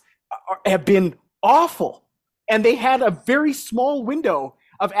Sox have been awful, and they had a very small window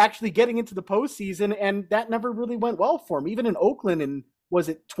of actually getting into the postseason, and that never really went well for them. Even in Oakland, in was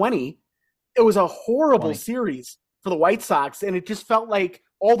it 20? It was a horrible series for the White Sox, and it just felt like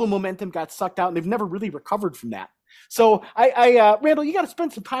all the momentum got sucked out, and they've never really recovered from that. So, Randall, you got to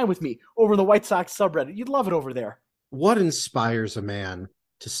spend some time with me over the White Sox subreddit. You'd love it over there. What inspires a man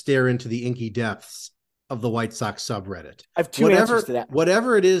to stare into the inky depths of the White Sox subreddit? I have two answers to that.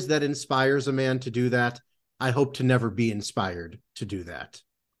 Whatever it is that inspires a man to do that, I hope to never be inspired to do that.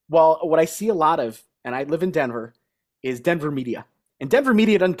 Well, what I see a lot of, and I live in Denver, is Denver media. And Denver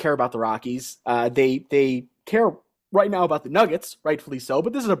media doesn't care about the Rockies. They care right now about the Nuggets, rightfully so,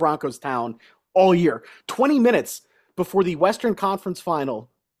 but this is a Broncos town all year. 20 minutes before the Western Conference Final,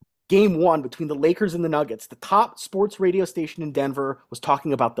 Game 1 between the Lakers and the Nuggets, the top sports radio station in Denver was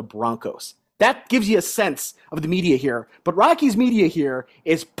talking about the Broncos. That gives you a sense of the media here. But Rockies media here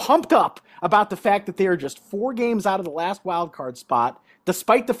is pumped up about the fact that they are just 4 games out of the last wild card spot,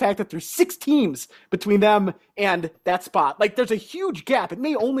 despite the fact that there's 6 teams between them and that spot. There's a huge gap. It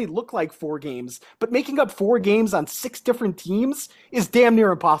may only look like 4 games, but making up 4 games on 6 different teams is damn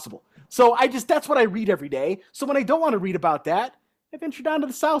near impossible. So that's what I read every day. So when I don't want to read about that, I venture down to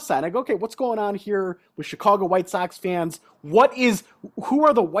the South Side. I go, okay, what's going on here with Chicago White Sox fans? Who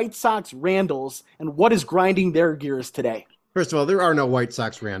are the White Sox Randalls, and what is grinding their gears today? First of all, there are no White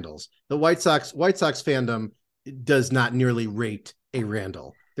Sox Randalls. The White Sox fandom does not nearly rate a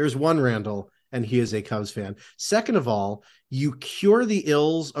Randall. There's one Randall, and he is a Cubs fan. Second of all, you cure the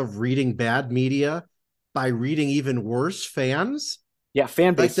ills of reading bad media by reading even worse fans. Yeah,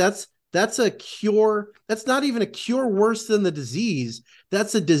 fan base. That's a cure. That's not even a cure worse than the disease.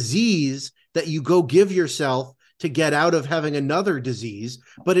 That's a disease that you go give yourself to get out of having another disease,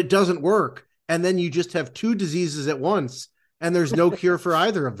 but it doesn't work. And then you just have 2 diseases at once, and there's no cure for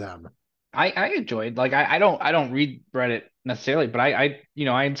either of them. I enjoyed, I don't read Reddit necessarily, but I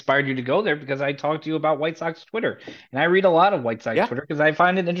inspired you to go there because I talked to you about White Sox Twitter, and I read a lot of White Sox Twitter because I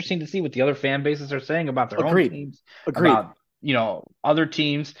find it interesting to see what the other fan bases are saying about their own teams, about other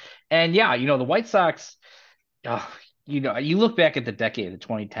teams. And the White Sox, you look back at the decade, the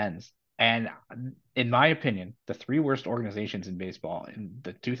 2010s, and in my opinion, the 3 worst organizations in baseball in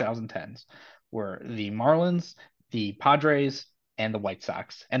the 2010s were the Marlins, the Padres, and the White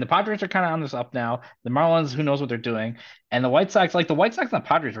Sox. And the Padres are kind of on this up now. The Marlins, who knows what they're doing. And the White Sox, like the White Sox and the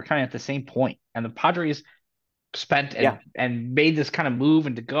Padres were kind of at the same point. And the Padres spent and made this kind of move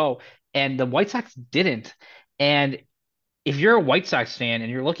and to go. And the White Sox didn't. And if you're a White Sox fan and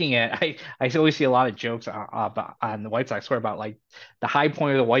you're looking at, I always see a lot of jokes on the White Sox where about like the high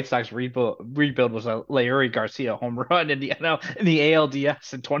point of the White Sox rebuild was a Leury Garcia home run in the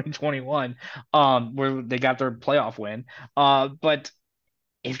ALDS in 2021, where they got their playoff win. But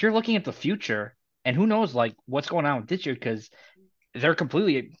if you're looking at the future, and who knows like what's going on with this year, because they're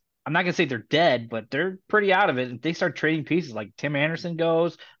completely, I'm not gonna say they're dead, but they're pretty out of it. If they start trading pieces, like Tim Anderson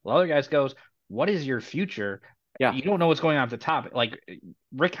goes, the other guys goes, what is your future? Yeah. You don't know what's going on at the top. Like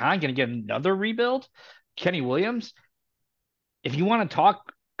Rick Hahn going to get another rebuild. Kenny Williams. If you want to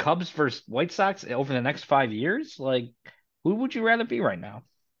talk Cubs versus White Sox over the next 5 years, like who would you rather be right now?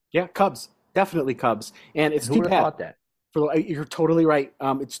 Yeah, Cubs. Definitely Cubs. And it's Who too would have bad. thought that? You're totally right.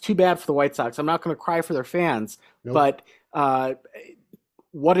 It's too bad for the White Sox. I'm not going to cry for their fans, but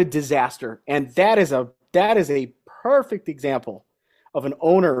what a disaster. And that is a perfect example of an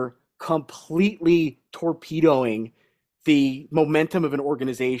owner completely torpedoing the momentum of an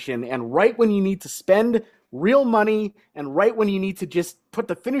organization. And right when you need to spend real money and right when you need to just put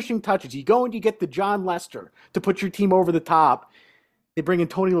the finishing touches, you go and you get the John Lester to put your team over the top. They bring in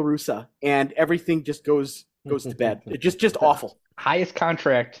Tony La Russa and everything just goes to bed. It's just awful. Highest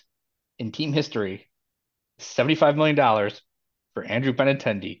contract in team history, $75 million for Andrew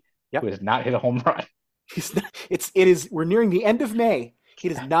Benintendi, who has not hit a home run. We're nearing the end of May. He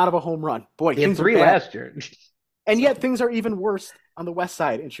does not have a home run. Boy, he had 3 last year. And yet things are even worse on the west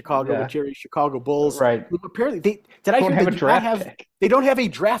side in Chicago with Jerry's Chicago Bulls. Right. Apparently, they don't have a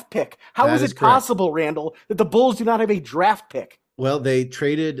draft pick. How is it possible, Randall, that the Bulls do not have a draft pick? Well, they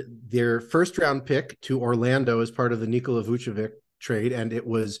traded their first round pick to Orlando as part of the Nikola Vucevic trade, and it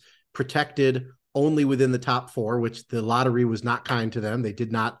was protected only within the top 4, which the lottery was not kind to them. They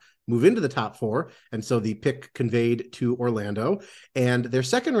did not move into the top 4, and so the pick conveyed to Orlando. And their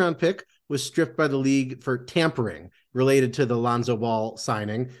second round pick was stripped by the league for tampering related to the Lonzo Ball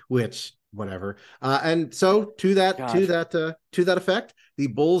signing, which whatever. And so to that effect, the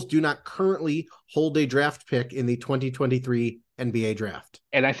Bulls do not currently hold a draft pick in the 2023 NBA draft.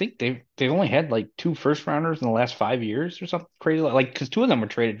 And I think they've only had like 2 first rounders in the last 5 years or something crazy. Like, because 2 of them were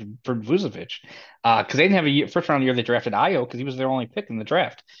traded for Vucevic. Because they didn't have a first round year they drafted Ayo because he was their only pick in the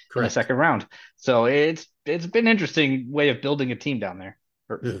draft in the second round. So it's been an interesting way of building a team down there.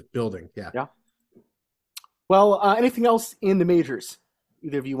 Yeah. Well, anything else in the majors?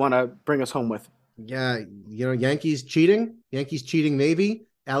 Either of you want to bring us home with? Yeah, Yankees cheating, maybe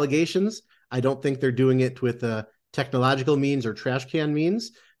allegations. I don't think they're doing it with technological means or trash can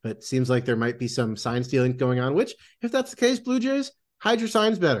means, but it seems like there might be some sign stealing going on, which if that's the case, Blue Jays, hide your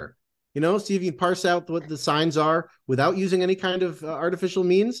signs better. See if you can parse out what the signs are without using any kind of artificial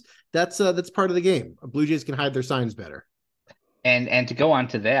means. That's part of the game. Blue Jays can hide their signs better. And to go on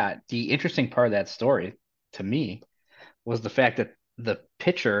to that, the interesting part of that story to me was the fact that the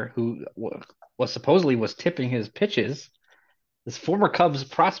pitcher who was supposedly tipping his pitches, this former Cubs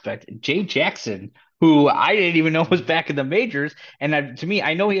prospect, Jay Jackson, who I didn't even know was back in the majors. And to me,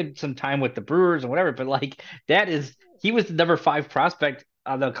 I know he had some time with the Brewers and whatever, but like he was the number 5 prospect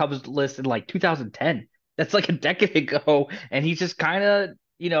on the Cubs list in like 2010. That's like a decade ago. And he's just kind of,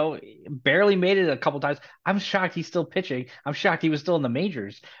 barely made it a couple times. I'm shocked he's still pitching. I'm shocked he was still in the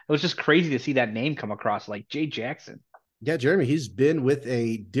majors. It was just crazy to see that name come across, like Jay Jackson. Yeah, Jeremy, he's been with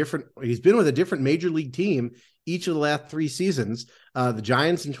a different major league team each of the last 3 seasons. The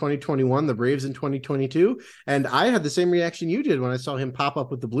Giants in 2021, the Braves in 2022. And I had the same reaction you did when I saw him pop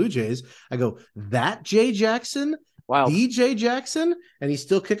up with the Blue Jays. I go, that Jay Jackson? Wow. DJ Jackson? And he's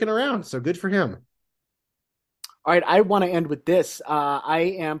still kicking around. So good for him. All right, I want to end with this.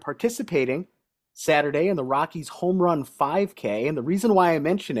 I am participating Saturday in the Rockies Home Run 5K, and the reason why I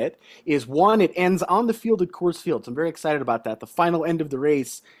mention it is, one, it ends on the field at Coors Field, so I'm very excited about that. The final end of the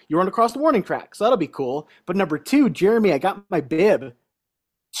race, you run across the warning track, so that'll be cool. But number 2, Jeremy, I got my bib.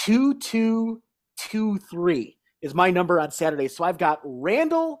 2223 is my number on Saturday, so I've got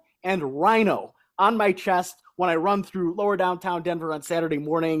Randall and Rhino on my chest when I run through lower downtown Denver on Saturday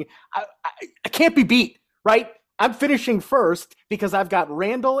morning. I can't be beat, right? I'm finishing first because I've got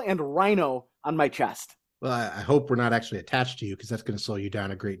Randall and Rhino on my chest. Well, I hope we're not actually attached to you because that's going to slow you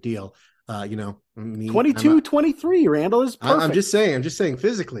down a great deal. 22-23, Randall is perfect. I'm just saying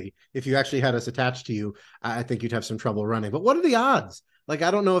physically, if you actually had us attached to you, I think you'd have some trouble running. But what are the odds? Like,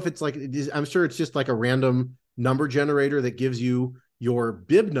 I don't know if it's like, I'm sure it's just like a random number generator that gives you your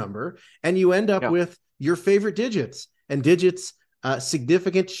bib number and you end up with your favorite digits, and digits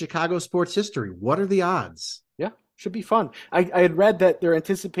significant to Chicago sports history. What are the odds? Yeah, should be fun. I had read that they're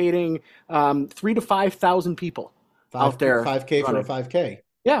anticipating 3,000 to 5,000 people out there. 5K running. for a 5K.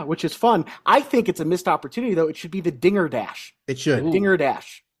 Yeah, which is fun. I think it's a missed opportunity, though. It should be the Dinger Dash. It should. The Dinger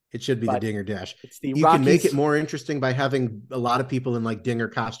Dash. It should be the Dinger Dash. You can make it more interesting by having a lot of people in like Dinger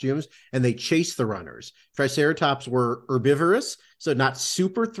costumes, and they chase the runners. Triceratops were herbivorous, so not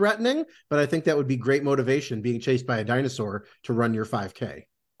super threatening, but I think that would be great motivation, being chased by a dinosaur to run your 5K.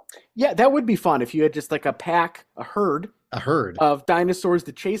 Yeah, that would be fun if you had just like a herd of dinosaurs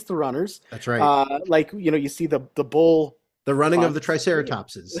to chase the runners. That's right. You see the bull. The running of the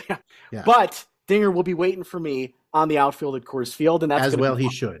Triceratopses. Yeah. But Dinger will be waiting for me on the outfield at Coors Field, and that's as well he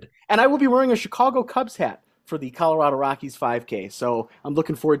should. And I will be wearing a Chicago Cubs hat for the Colorado Rockies 5K, so I'm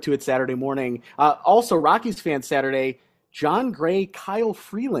looking forward to it Saturday morning. Also, Rockies fan Saturday, John Gray, Kyle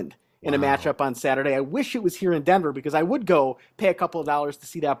Freeland in a matchup on Saturday. I wish it was here in Denver because I would go pay a couple of dollars to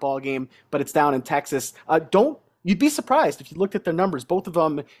see that ball game, but it's down in Texas. You'd be surprised if you looked at their numbers. Both of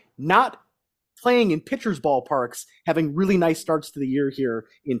them not playing in pitchers' ballparks, having really nice starts to the year here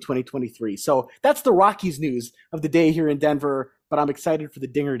in 2023. So that's the Rockies news of the day here in Denver, but I'm excited for the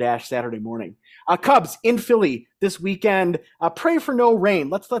Dinger Dash Saturday morning. Cubs in Philly this weekend. Pray for no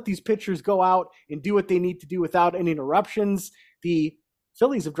rain. Let's let these pitchers go out and do what they need to do without any interruptions. The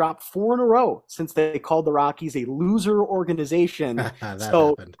Phillies have dropped 4 in a row since they called the Rockies a loser organization. So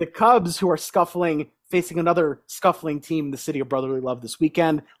happened. The Cubs, who are facing another scuffling team in the city of brotherly love this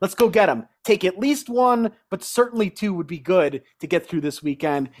weekend. Let's go get them. Take at least 1, but certainly 2 would be good to get through this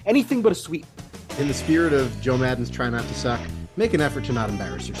weekend. Anything but a sweep. In the spirit of Joe Madden's Try Not to Suck, make an effort to not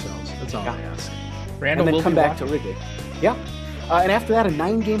embarrass yourselves. That's all I ask. Randall and then come back to Wrigley. Yeah. And after that, a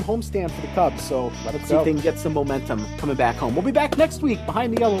 9-game homestand for the Cubs. So let's see if they can get some momentum coming back home. We'll be back next week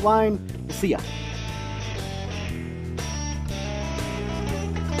behind the yellow line. We'll see ya.